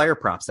like the player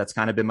props. That's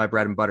kind of been my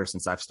bread and butter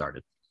since I've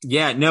started.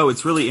 Yeah, no,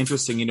 it's really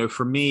interesting.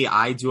 For me,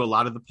 I do a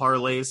lot of the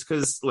parlays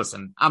because,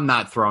 listen, I'm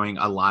not throwing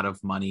a lot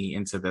of money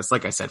into this.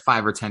 Like I said,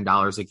 $5 or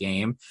 $10 a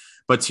game.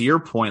 But to your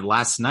point,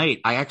 last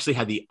night, I actually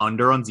had the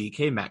under on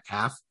DK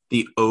Metcalf,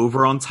 the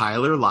over on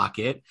Tyler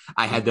Lockett.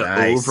 I had the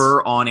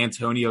over on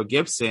Antonio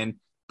Gibson,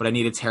 but I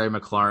needed Terry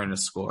McLaurin to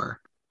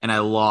score. And I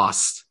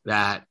lost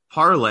that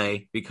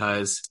parlay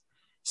because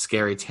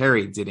Scary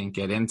Terry didn't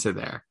get into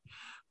there.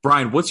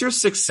 Brian, what's your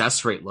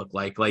success rate look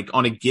like? Like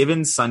on a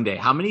given Sunday,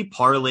 how many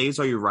parlays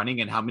are you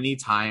running and how many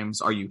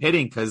times are you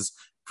hitting? Because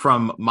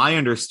from my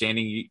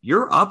understanding,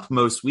 you're up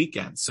most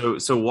weekends.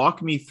 So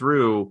walk me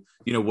through,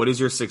 what does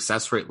your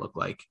success rate look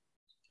like?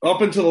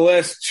 Up until the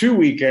last 2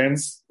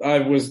 weekends, I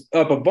was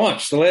up a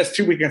bunch. The last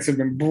 2 weekends have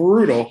been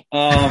brutal.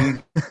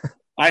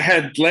 I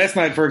had last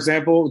night, for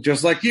example,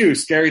 just like you,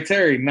 Scary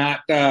Terry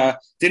didn't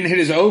hit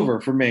his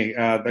over for me.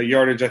 The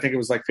yardage, I think it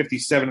was like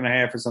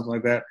 57.5 or something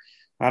like that.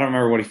 I don't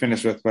remember what he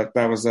finished with, but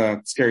that was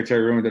Scary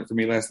Terry ruined it for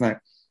me last night.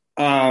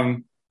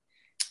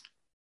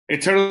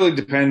 It totally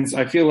depends.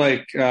 I feel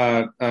like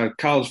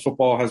college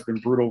football has been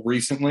brutal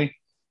recently,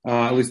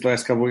 at least the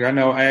last couple of weeks. I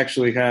know I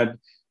actually had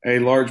a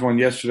large one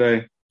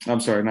yesterday. I'm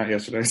sorry, not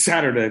yesterday,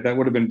 Saturday. That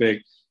would have been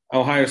big.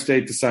 Ohio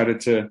State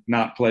decided to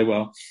not play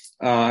well,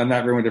 and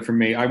that ruined it for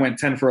me. I went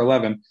 10 for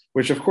 11,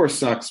 which of course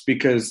sucks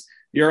because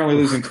you're only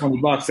losing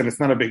 $20 and it's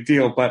not a big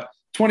deal, but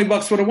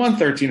 $20 would have won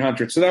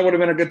 1,300, so that would have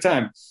been a good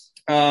time.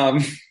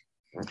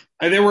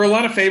 There were a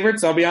lot of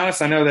favorites. I'll be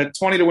honest. I know that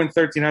 20 to win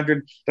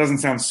 1,300 doesn't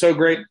sound so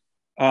great.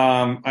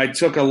 I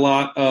took a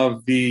lot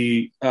of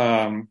the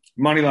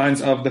money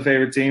lines of the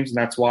favorite teams, and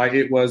that's why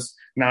it was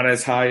not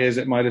as high as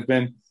it might have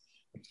been.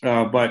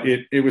 But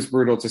it was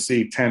brutal to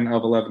see 10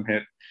 of 11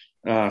 hit.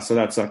 So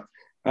that sucked.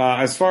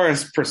 As far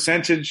as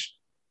percentage,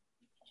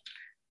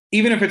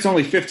 even if it's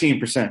only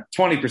 15%,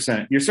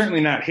 20%, you're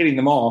certainly not hitting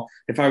them all.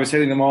 If I was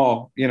hitting them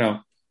all,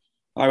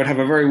 I would have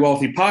a very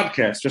wealthy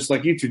podcast, just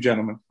like you two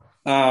gentlemen.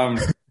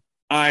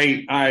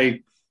 I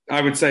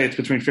would say it's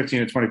between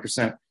 15 and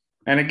 20%.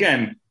 And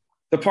again,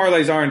 the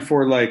parlays aren't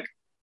for like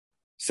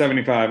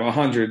 $75,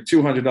 $100,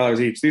 $200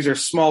 each. These are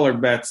smaller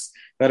bets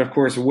that, of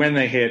course, when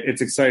they hit,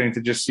 it's exciting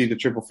to just see the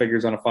triple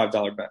figures on a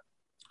 $5 bet.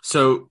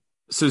 So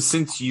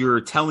since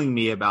you're telling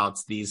me about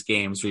these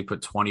games where you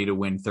put 20 to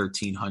win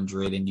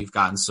 1,300 and you've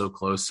gotten so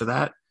close to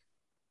that,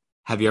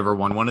 have you ever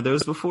won one of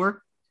those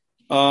before?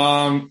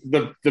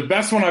 The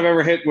best one I've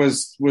ever hit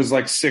was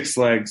like 6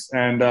 legs,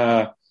 and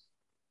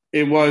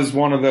it was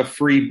one of the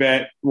free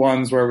bet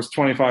ones where it was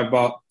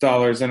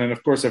 $25, and then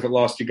of course if it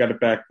lost you got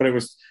it back, but it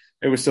was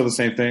still the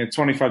same thing.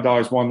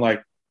 $25 won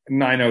like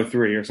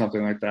 903 or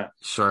something like that.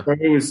 Sure. But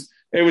it was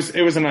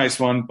a nice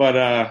one,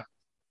 but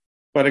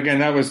again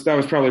that was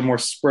probably more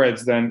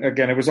spreads than,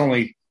 again, it was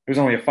only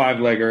a 5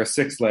 leg or a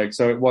 6 leg,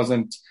 so it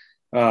wasn't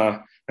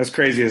as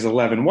crazy as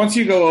 11. Once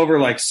you go over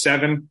like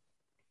 7,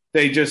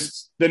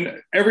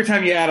 then every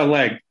time you add a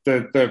leg,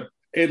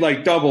 it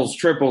like doubles,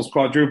 triples,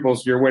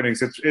 quadruples your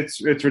winnings.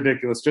 It's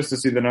ridiculous just to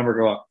see the number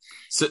go up.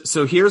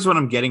 So here's what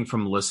I'm getting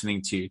from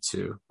listening to you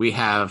two. We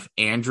have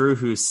Andrew,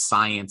 who's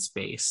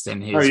science-based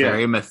and he's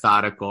very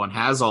methodical and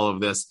has all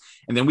of this.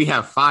 And then we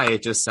have Fi.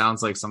 It just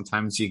sounds like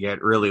sometimes you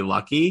get really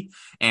lucky.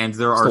 And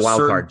there are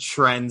certain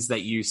trends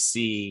that you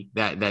see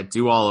that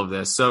do all of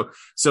this. So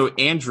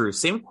Andrew,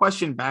 same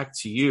question back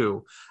to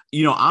you.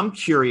 I'm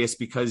curious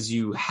because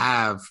you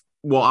have –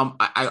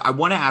 I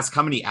want to ask,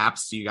 how many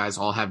apps do you guys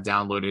all have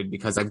downloaded?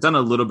 Because I've done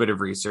a little bit of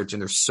research and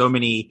there's so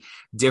many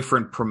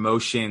different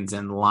promotions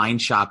and line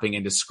shopping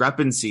and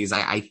discrepancies.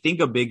 I think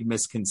a big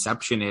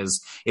misconception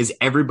is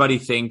everybody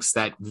thinks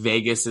that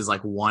Vegas is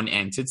like one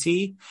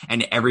entity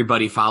and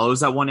everybody follows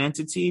that one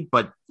entity,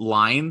 but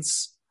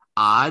lines,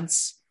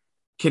 odds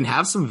can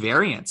have some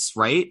variance,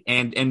 right?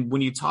 And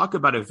when you talk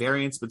about a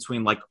variance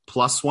between like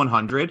plus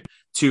 100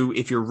 to,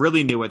 if you're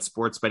really new at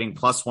sports betting,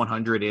 plus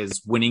 100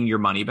 is winning your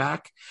money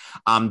back,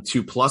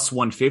 to plus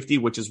 150,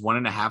 which is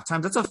 1.5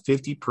 times, that's a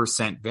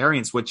 50%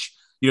 variance, which,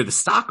 the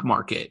stock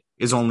market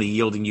is only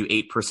yielding you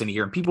 8% a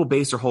year, and people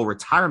base their whole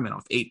retirement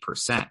off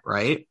 8%,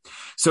 right?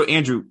 So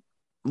Andrew,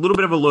 a little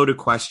bit of a loaded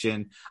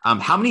question.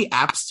 How many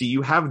apps do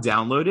you have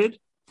downloaded?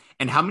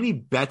 And how many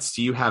bets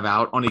do you have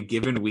out on a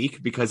given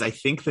week? Because I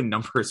think the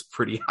number is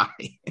pretty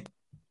high.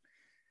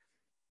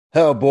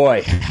 Oh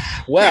boy.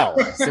 Well,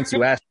 since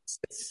you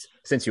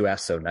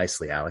asked so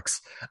nicely,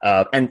 Alex.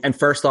 And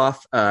first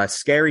off,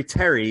 Scary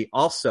Terry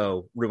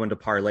also ruined a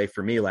parlay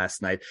for me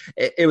last night.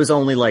 It was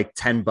only like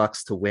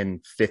 $10 to win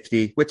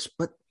 50,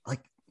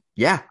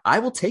 yeah, I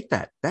will take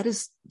that.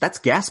 That's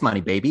gas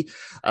money, baby.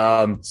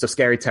 So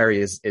Scary Terry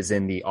is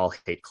in the all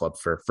hate club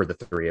for the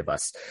 3 of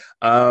us.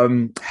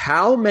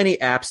 How many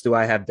apps do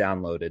I have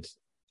downloaded?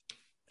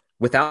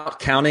 Without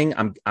counting,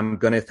 I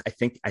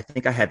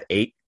think I have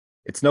 8.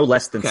 It's no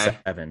less than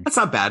 7. That's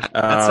not bad.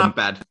 Not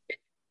bad.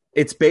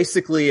 It's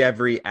basically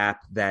every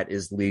app that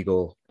is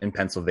legal in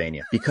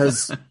Pennsylvania,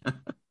 because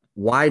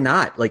why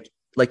not?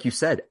 Like you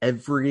said,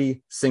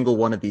 every single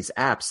one of these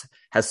apps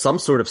has some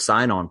sort of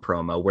sign-on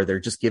promo where they're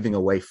just giving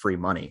away free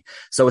money.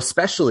 So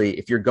especially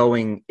if you're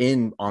going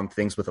in on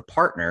things with a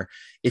partner,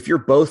 if you're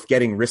both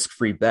getting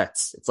risk-free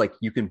bets, it's like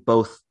you can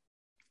both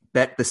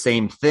bet the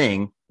same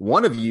thing.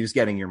 One of you is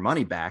getting your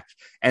money back,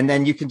 and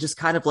then you can just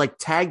kind of like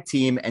tag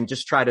team and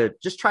just try to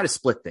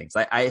split things.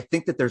 I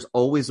think that there's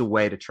always a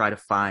way to try to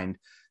find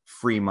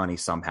free money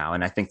somehow.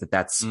 And I think that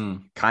that's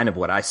kind of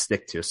what I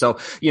stick to. So,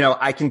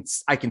 I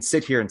can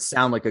sit here and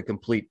sound like a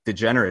complete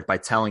degenerate by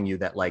telling you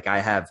that like I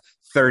have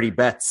 30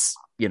 bets,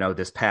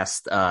 this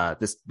past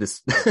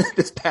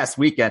this past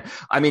weekend.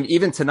 I mean,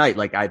 even tonight,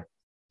 like I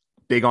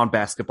big on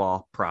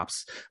basketball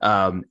props.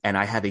 And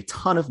I have a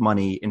ton of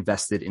money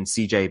invested in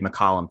CJ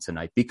McCollum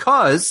tonight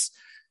because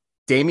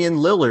Damian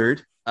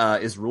Lillard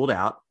is ruled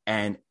out,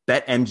 and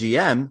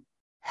BetMGM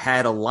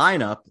had a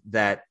lineup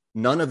that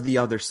none of the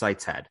other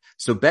sites had.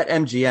 So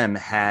BetMGM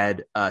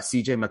had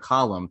CJ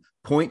McCollum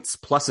points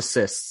plus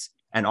assists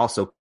and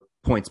also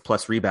points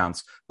plus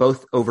rebounds,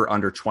 both over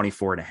under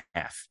 24.5.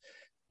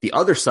 The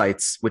other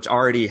sites, which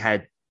already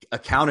had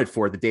accounted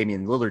for the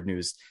Damian Lillard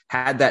news,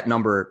 had that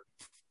number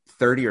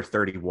 30 or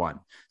 31.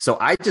 So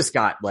I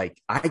got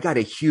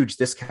a huge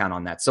discount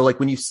on that. So like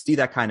when you see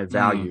that kind of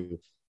value,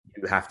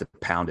 you have to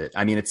pound it.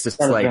 I mean, it's just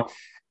like,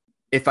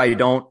 if I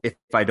don't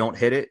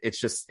hit it,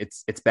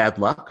 it's bad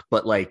luck.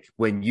 But like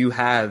when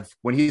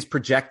he's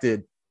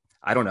projected,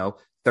 I don't know,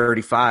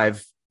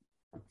 35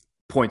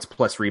 points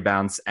plus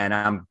rebounds and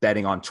I'm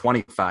betting on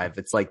 25,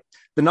 it's like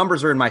the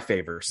numbers are in my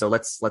favor. So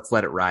let's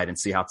let it ride and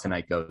see how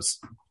tonight goes.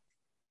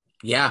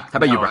 Yeah. How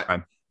about you,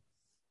 Brian?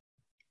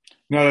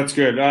 No, that's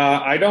good.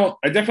 I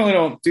definitely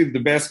don't do the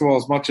basketball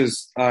as much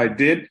as I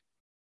did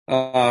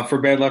for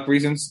bad luck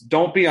reasons.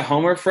 Don't be a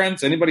homer,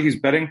 friends. Anybody who's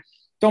betting,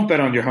 don't bet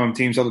on your home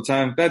teams all the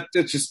time.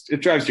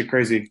 It drives you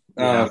crazy.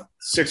 Yeah.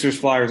 Sixers,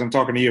 Flyers, I'm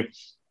talking to you.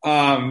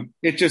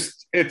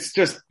 It's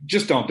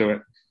just don't do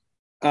it.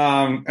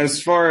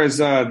 As far as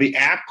the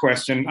app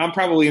question, I'm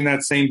probably in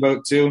that same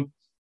boat too.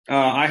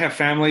 I have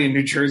family in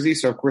New Jersey,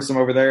 so of course I'm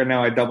over there.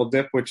 Now I double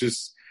dip, which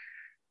is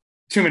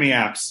too many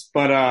apps,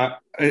 but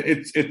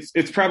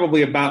it's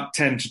probably about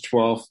 10 to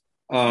 12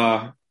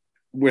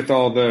 with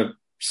all the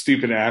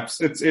stupid apps.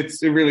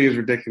 It really is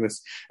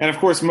ridiculous. And of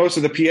course, most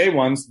of the PA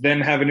ones then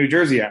have a New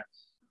Jersey app.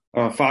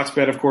 Fox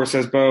Bet, of course,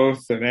 has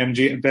both, and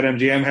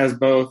BetMGM has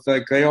both.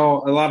 Like a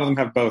lot of them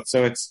have both.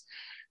 So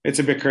it's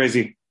a bit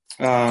crazy.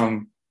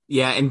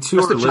 Yeah, and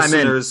to our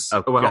listeners,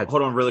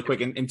 hold on really quick.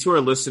 And to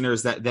our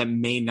listeners that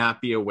may not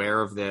be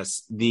aware of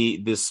this,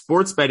 the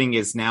sports betting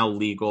is now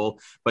legal,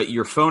 but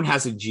your phone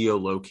has to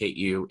geolocate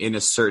you in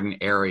a certain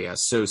area.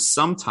 So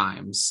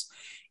sometimes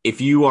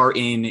if you are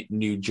in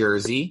New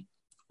Jersey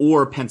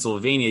or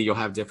Pennsylvania, you'll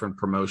have different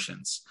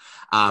promotions.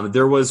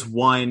 There was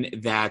one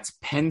that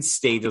Penn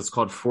State is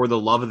called For the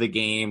Love of the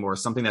Game, or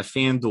something that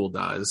FanDuel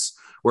does,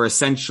 where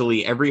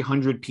essentially every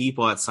 100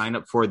 people that sign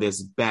up for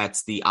this bet,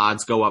 the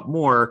odds go up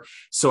more.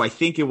 So I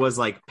think it was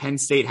like Penn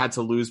State had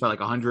to lose by like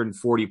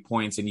 140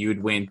 points and you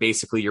would win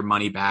basically your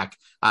money back.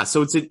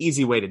 So it's an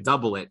easy way to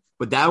double it,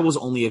 but that was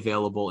only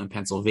available in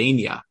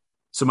Pennsylvania.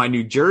 So my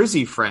New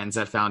Jersey friends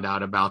that found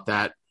out about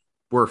that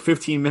were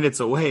 15 minutes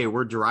away.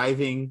 We're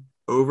driving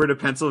over to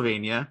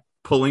Pennsylvania,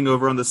 pulling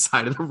over on the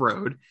side of the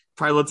road.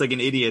 Probably looked like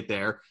an idiot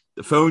there.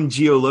 The phone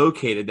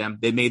geolocated them.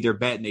 They made their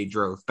bet and they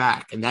drove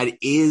back. And that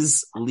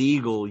is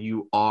legal.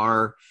 You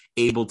are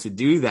able to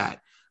do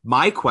that.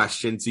 My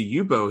question to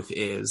you both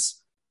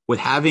is, with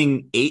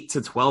having 8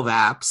 to 12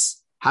 apps,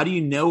 how do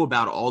you know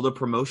about all the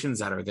promotions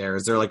that are there?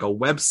 Is there like a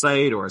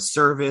website or a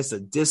service, a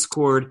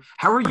Discord?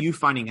 How are you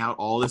finding out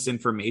all this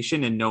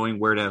information and knowing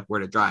where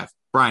to drive?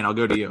 Brian, I'll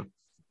go to you.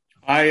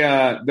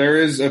 There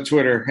is a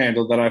Twitter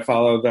handle that I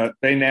follow that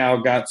they now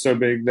got so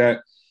big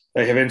that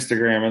they have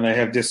Instagram and they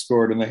have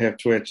Discord and they have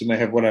Twitch and they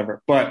have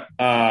whatever. But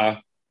I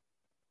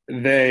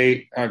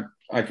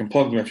can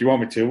plug them if you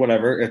want me to,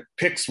 whatever.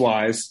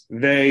 Pickswise,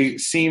 they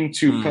seem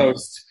to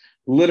post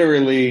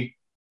literally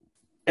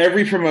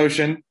every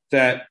promotion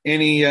that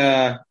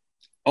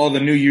all the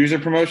new user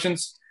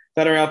promotions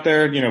that are out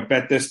there,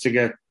 bet this to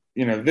get,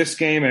 this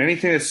game, and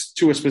anything that's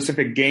to a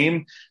specific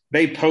game,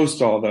 they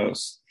post all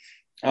those.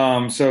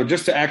 So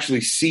just to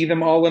actually see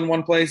them all in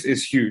one place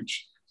is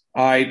huge.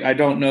 I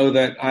don't know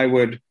that I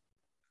would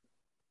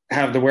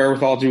have the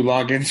wherewithal to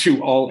log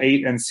into all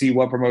 8 and see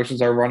what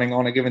promotions are running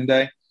on a given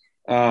day.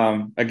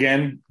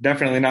 Again,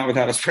 definitely not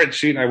without a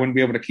spreadsheet. I wouldn't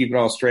be able to keep it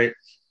all straight.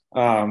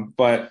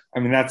 But I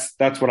mean,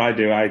 that's what I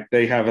do.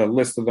 They have a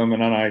list of them,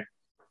 and then I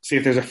see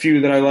if there's a few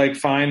that I like,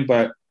 fine.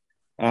 But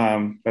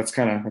that's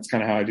kind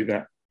of how I do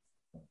that.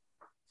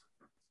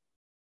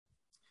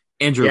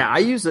 Andrew, yeah, I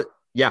use it.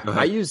 Yeah,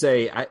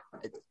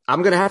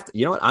 I'm going to have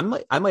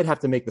to, I might have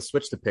to make the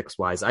switch to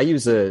Pickswise. I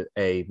use a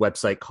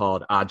website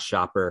called Odds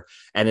Shopper,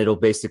 and it'll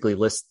basically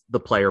list the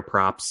player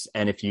props.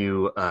 And if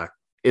you,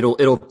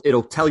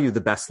 it'll tell you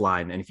the best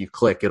line. And if you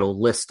click, it'll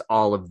list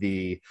all of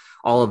the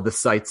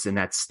sites in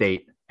that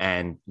state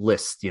and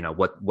list,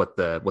 what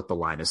the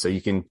line is. So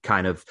you can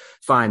kind of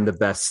find the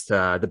best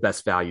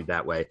value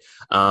that way.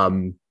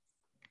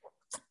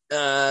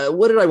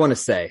 What did I want to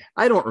say?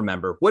 I don't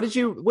remember. What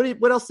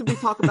else did we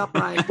talk about,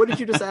 Brian? What did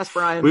you just ask,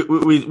 Brian?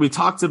 We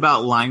talked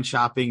about line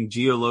shopping,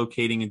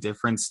 geolocating in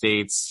different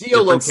states.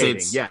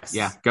 Geolocating, yes.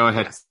 Yeah, go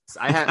ahead. Yes.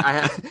 I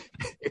had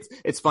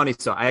it's funny.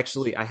 So I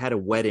had a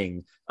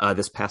wedding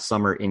this past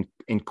summer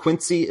in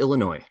Quincy,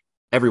 Illinois,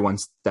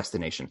 everyone's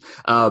destination.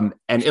 And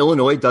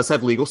Illinois does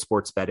have legal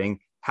sports betting.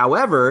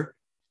 However,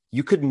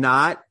 you could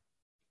not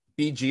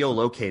be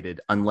geolocated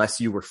unless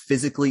you were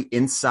physically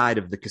inside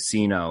of the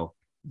casino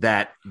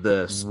that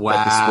the sports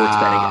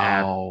betting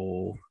app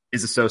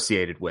is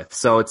associated with.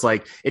 So it's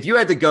like, if you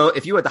had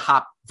to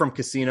hop from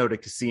casino to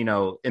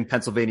casino in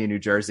Pennsylvania, New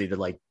Jersey to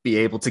like be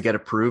able to get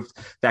approved,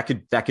 that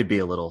could be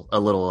a little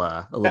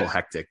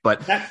hectic.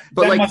 But that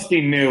like, must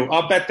be new.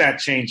 I'll bet that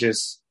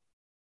changes.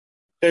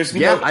 There's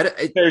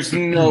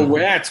no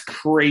way. That's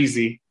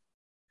crazy.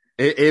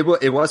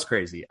 It was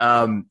crazy.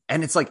 And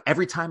it's like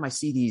every time I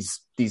see these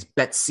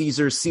Bet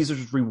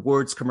Caesars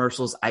rewards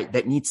commercials,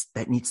 that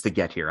needs to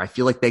get here. I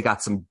feel like they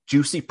got some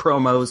juicy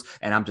promos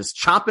and I'm just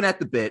chomping at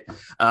the bit.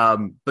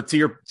 But to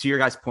your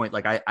guys' point,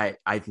 like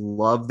I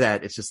love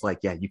that. It's just like,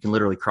 yeah, you can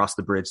literally cross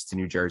the bridge to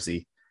New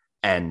Jersey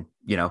and,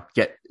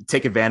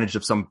 take advantage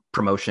of some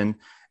promotion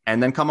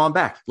and then come on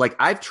back. Like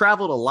I've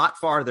traveled a lot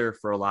farther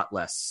for a lot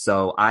less.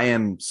 So I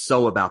am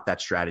so about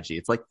that strategy.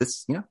 It's like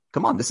this,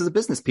 come on, this is a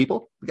business,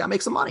 people. We got to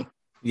make some money.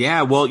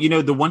 Yeah. Well,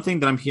 the one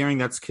thing that I'm hearing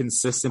that's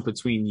consistent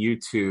between you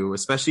two,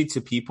 especially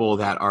to people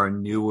that are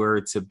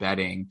newer to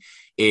betting,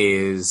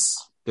 is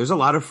there's a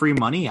lot of free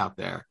money out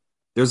there.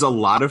 There's a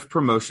lot of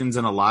promotions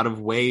and a lot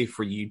of way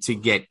for you to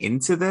get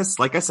into this.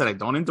 Like I said, I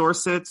don't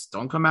endorse it.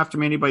 Don't come after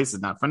me, anybody. This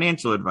is not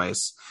financial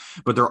advice,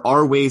 but there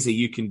are ways that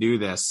you can do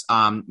this.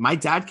 My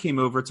dad came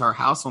over to our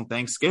house on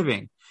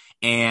Thanksgiving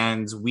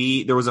and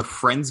there was a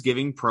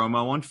Friendsgiving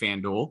promo on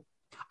FanDuel.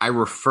 I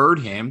referred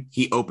him.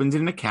 He opened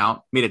an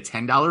account, made a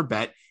 $10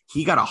 bet.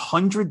 He got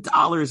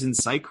 $100 in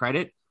site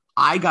credit.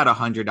 I got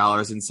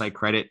 $100 in site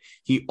credit.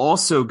 He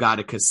also got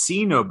a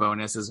casino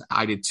bonus, as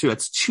I did too.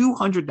 That's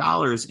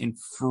 $200 in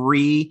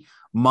free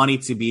money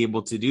to be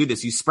able to do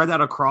this. You spread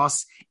that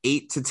across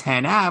 8 to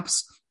 10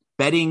 apps.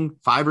 Betting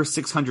 $500 or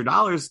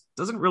 $600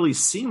 doesn't really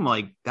seem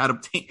like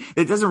that.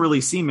 It doesn't really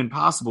seem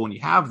impossible when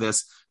you have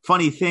this.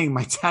 Funny thing,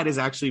 my dad is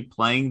actually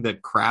playing the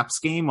craps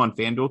game on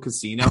FanDuel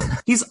Casino.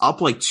 He's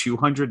up like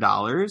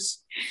 $200.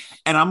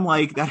 And I'm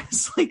like, that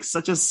is like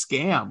such a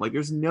scam. Like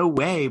there's no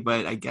way,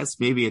 but I guess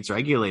maybe it's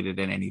regulated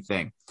in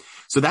anything.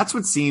 So that's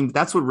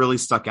what really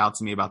stuck out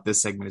to me about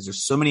this segment is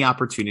there's so many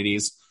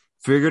opportunities.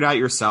 Figure it out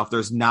yourself.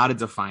 There's not a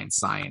defined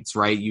science,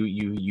 right?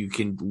 You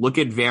can look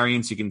at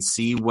variance. You can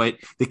see what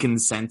the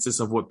consensus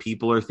of what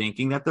people are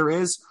thinking that there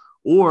is.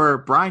 Or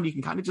Brian, you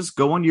can kind of just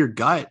go on your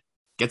gut,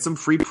 get some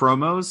free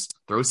promos,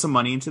 throw some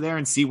money into there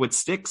and see what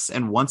sticks.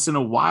 And once in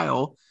a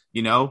while,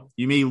 you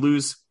may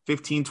lose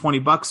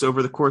 $15-20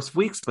 over the course of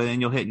weeks, but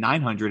then you'll hit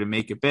 900 and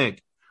make it big.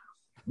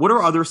 What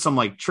are some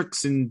like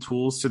tricks and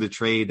tools to the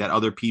trade that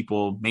other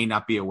people may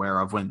not be aware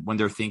of when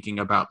they're thinking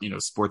about,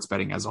 sports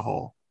betting as a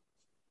whole?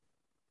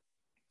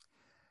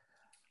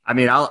 I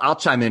mean, I'll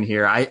chime in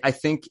here. I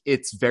think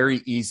it's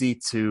very easy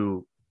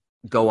to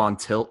go on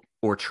tilt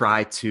or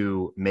try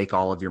to make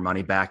all of your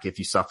money back if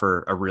you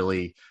suffer a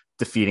really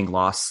defeating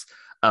loss.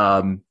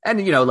 And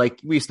like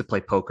we used to play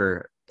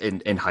poker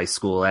in high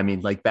school. I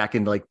mean, like back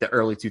in like the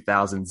early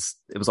 2000s,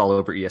 it was all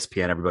over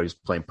ESPN. Everybody was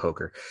playing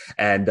poker.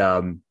 And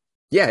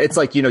it's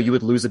like, you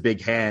would lose a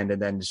big hand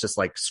and then it's just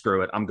like,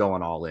 screw it, I'm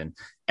going all in.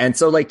 And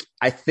so like,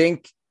 I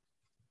think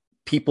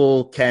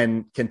people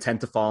can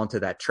tend to fall into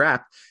that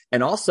trap.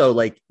 And also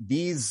like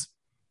these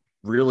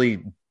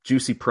really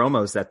juicy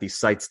promos that these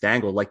sites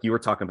dangle, like you were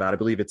talking about, I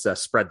believe it's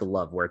Spread the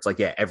Love, where it's like,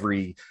 yeah,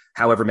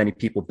 however many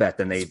people bet,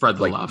 then they spread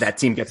the like love. That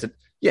team gets it.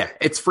 Yeah.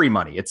 It's free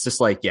money. It's just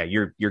like, yeah,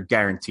 you're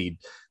guaranteed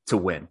to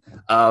win.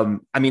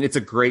 I mean, it's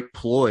a great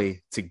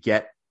ploy to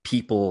get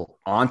people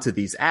onto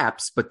these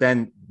apps, but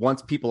then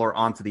once people are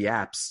onto the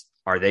apps,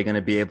 are they going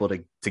to be able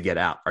to get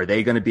out? Are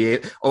they going to be,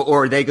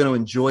 or are they going to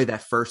enjoy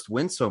that first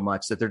win so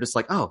much that they're just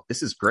like, oh,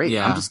 this is great.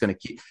 Yeah. I'm just going to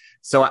keep.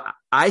 So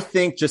I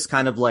think just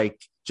kind of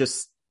like,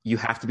 you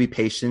have to be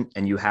patient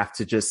and you have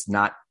to just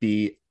not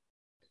be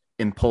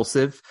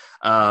impulsive,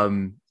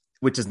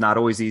 which is not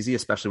always easy,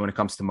 especially when it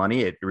comes to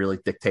money. It really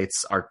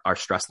dictates our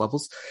stress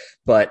levels.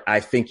 But I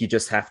think you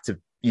just have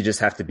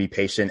to be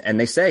patient. And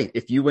they say,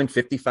 if you win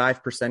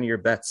 55% of your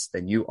bets,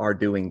 then you are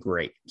doing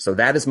great. So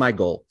that is my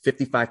goal.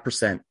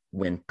 55%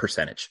 win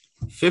percentage.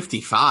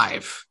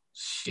 55.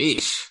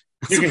 Sheesh.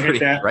 You can hit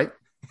that, right?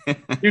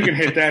 You can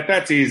hit that.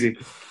 That's easy.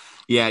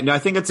 Yeah, no, I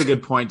think that's a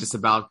good point just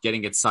about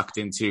getting it sucked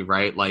into,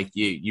 right? Like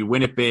you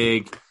win it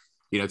big,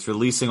 it's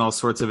releasing all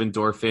sorts of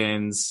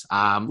endorphins.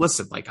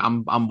 Listen, like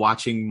I'm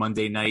watching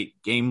Monday night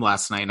game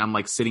last night and I'm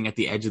like sitting at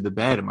the edge of the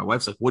bed and my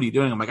wife's like, what are you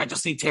doing? I'm like, I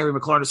just need Terry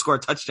McLaurin to score a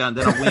touchdown.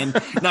 Then I'll win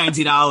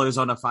 $90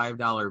 on a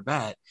 $5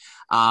 bet.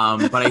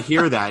 But I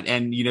hear that.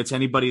 And, to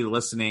anybody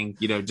listening,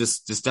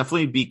 just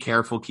definitely be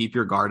careful, keep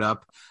your guard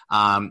up.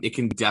 It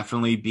can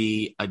definitely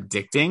be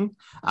addicting.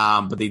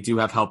 But they do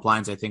have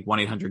helplines. I think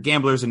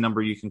 1-800-GAMBLER is a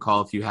number you can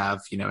call if you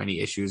have, any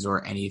issues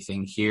or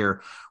anything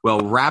here.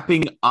 Well,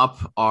 wrapping up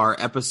our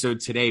episode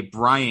today,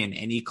 Brian,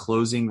 any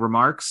closing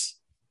remarks?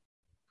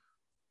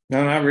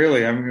 No, not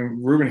really. I mean,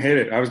 Ruben hit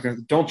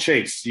it. Don't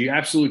chase. You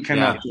absolutely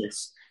cannot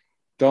chase.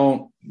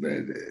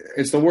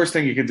 It's the worst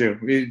thing you can do.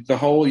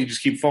 You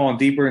just keep falling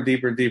deeper and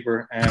deeper and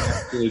deeper, and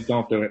really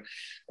don't do it.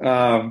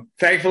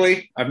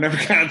 Thankfully, I've never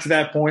gotten to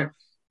that point.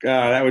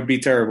 That would be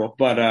terrible.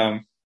 But,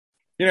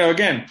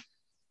 again,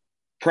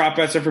 prop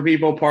bets are for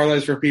people,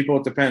 parlays for people.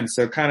 It depends.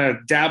 So kind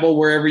of dabble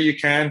wherever you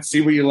can,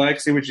 see what you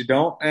like, see what you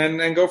don't,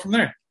 and go from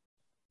there.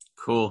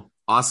 Cool.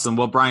 Awesome.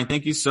 Well, Brian,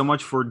 thank you so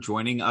much for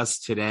joining us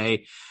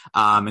today.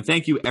 And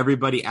thank you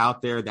everybody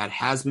out there that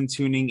has been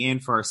tuning in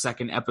for our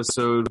second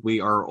episode.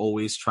 We are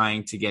always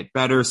trying to get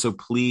better. So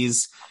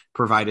please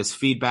provide us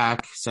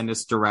feedback, send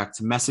us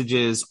direct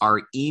messages.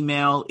 Our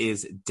email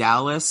is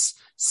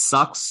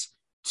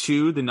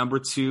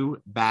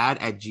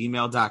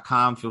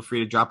dallassucks2bad@gmail.com. Feel free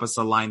to drop us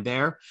a line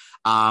there.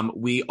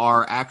 We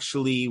are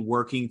actually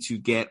working to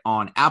get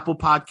on Apple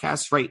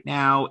Podcasts right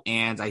now.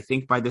 And I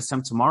think by this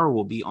time tomorrow,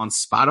 we'll be on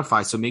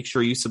Spotify. So make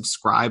sure you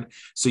subscribe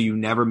so you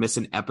never miss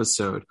an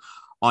episode.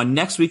 On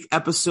next week's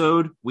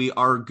episode, we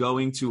are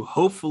going to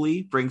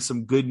hopefully bring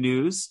some good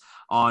news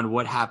on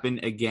what happened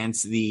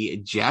against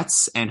the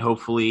Jets, and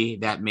hopefully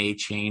that may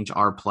change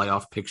our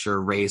playoff picture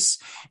race.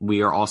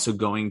 We are also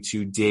going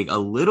to dig a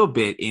little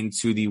bit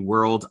into the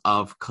world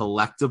of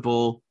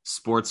collectible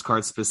sports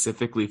cards,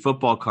 specifically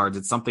football cards.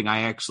 It's something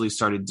I actually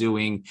started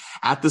doing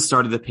at the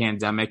start of the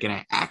pandemic, and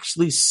I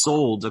actually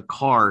sold a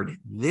card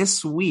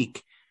this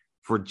week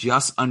for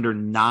just under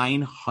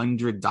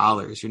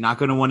 $900. You're not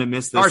going to want to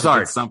miss this.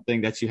 Charizard. It's something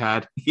that you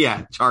had.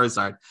 Yeah,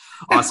 Charizard.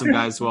 Awesome,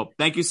 guys. Well,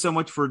 thank you so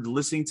much for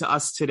listening to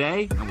us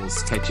today, and we'll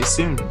catch you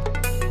soon.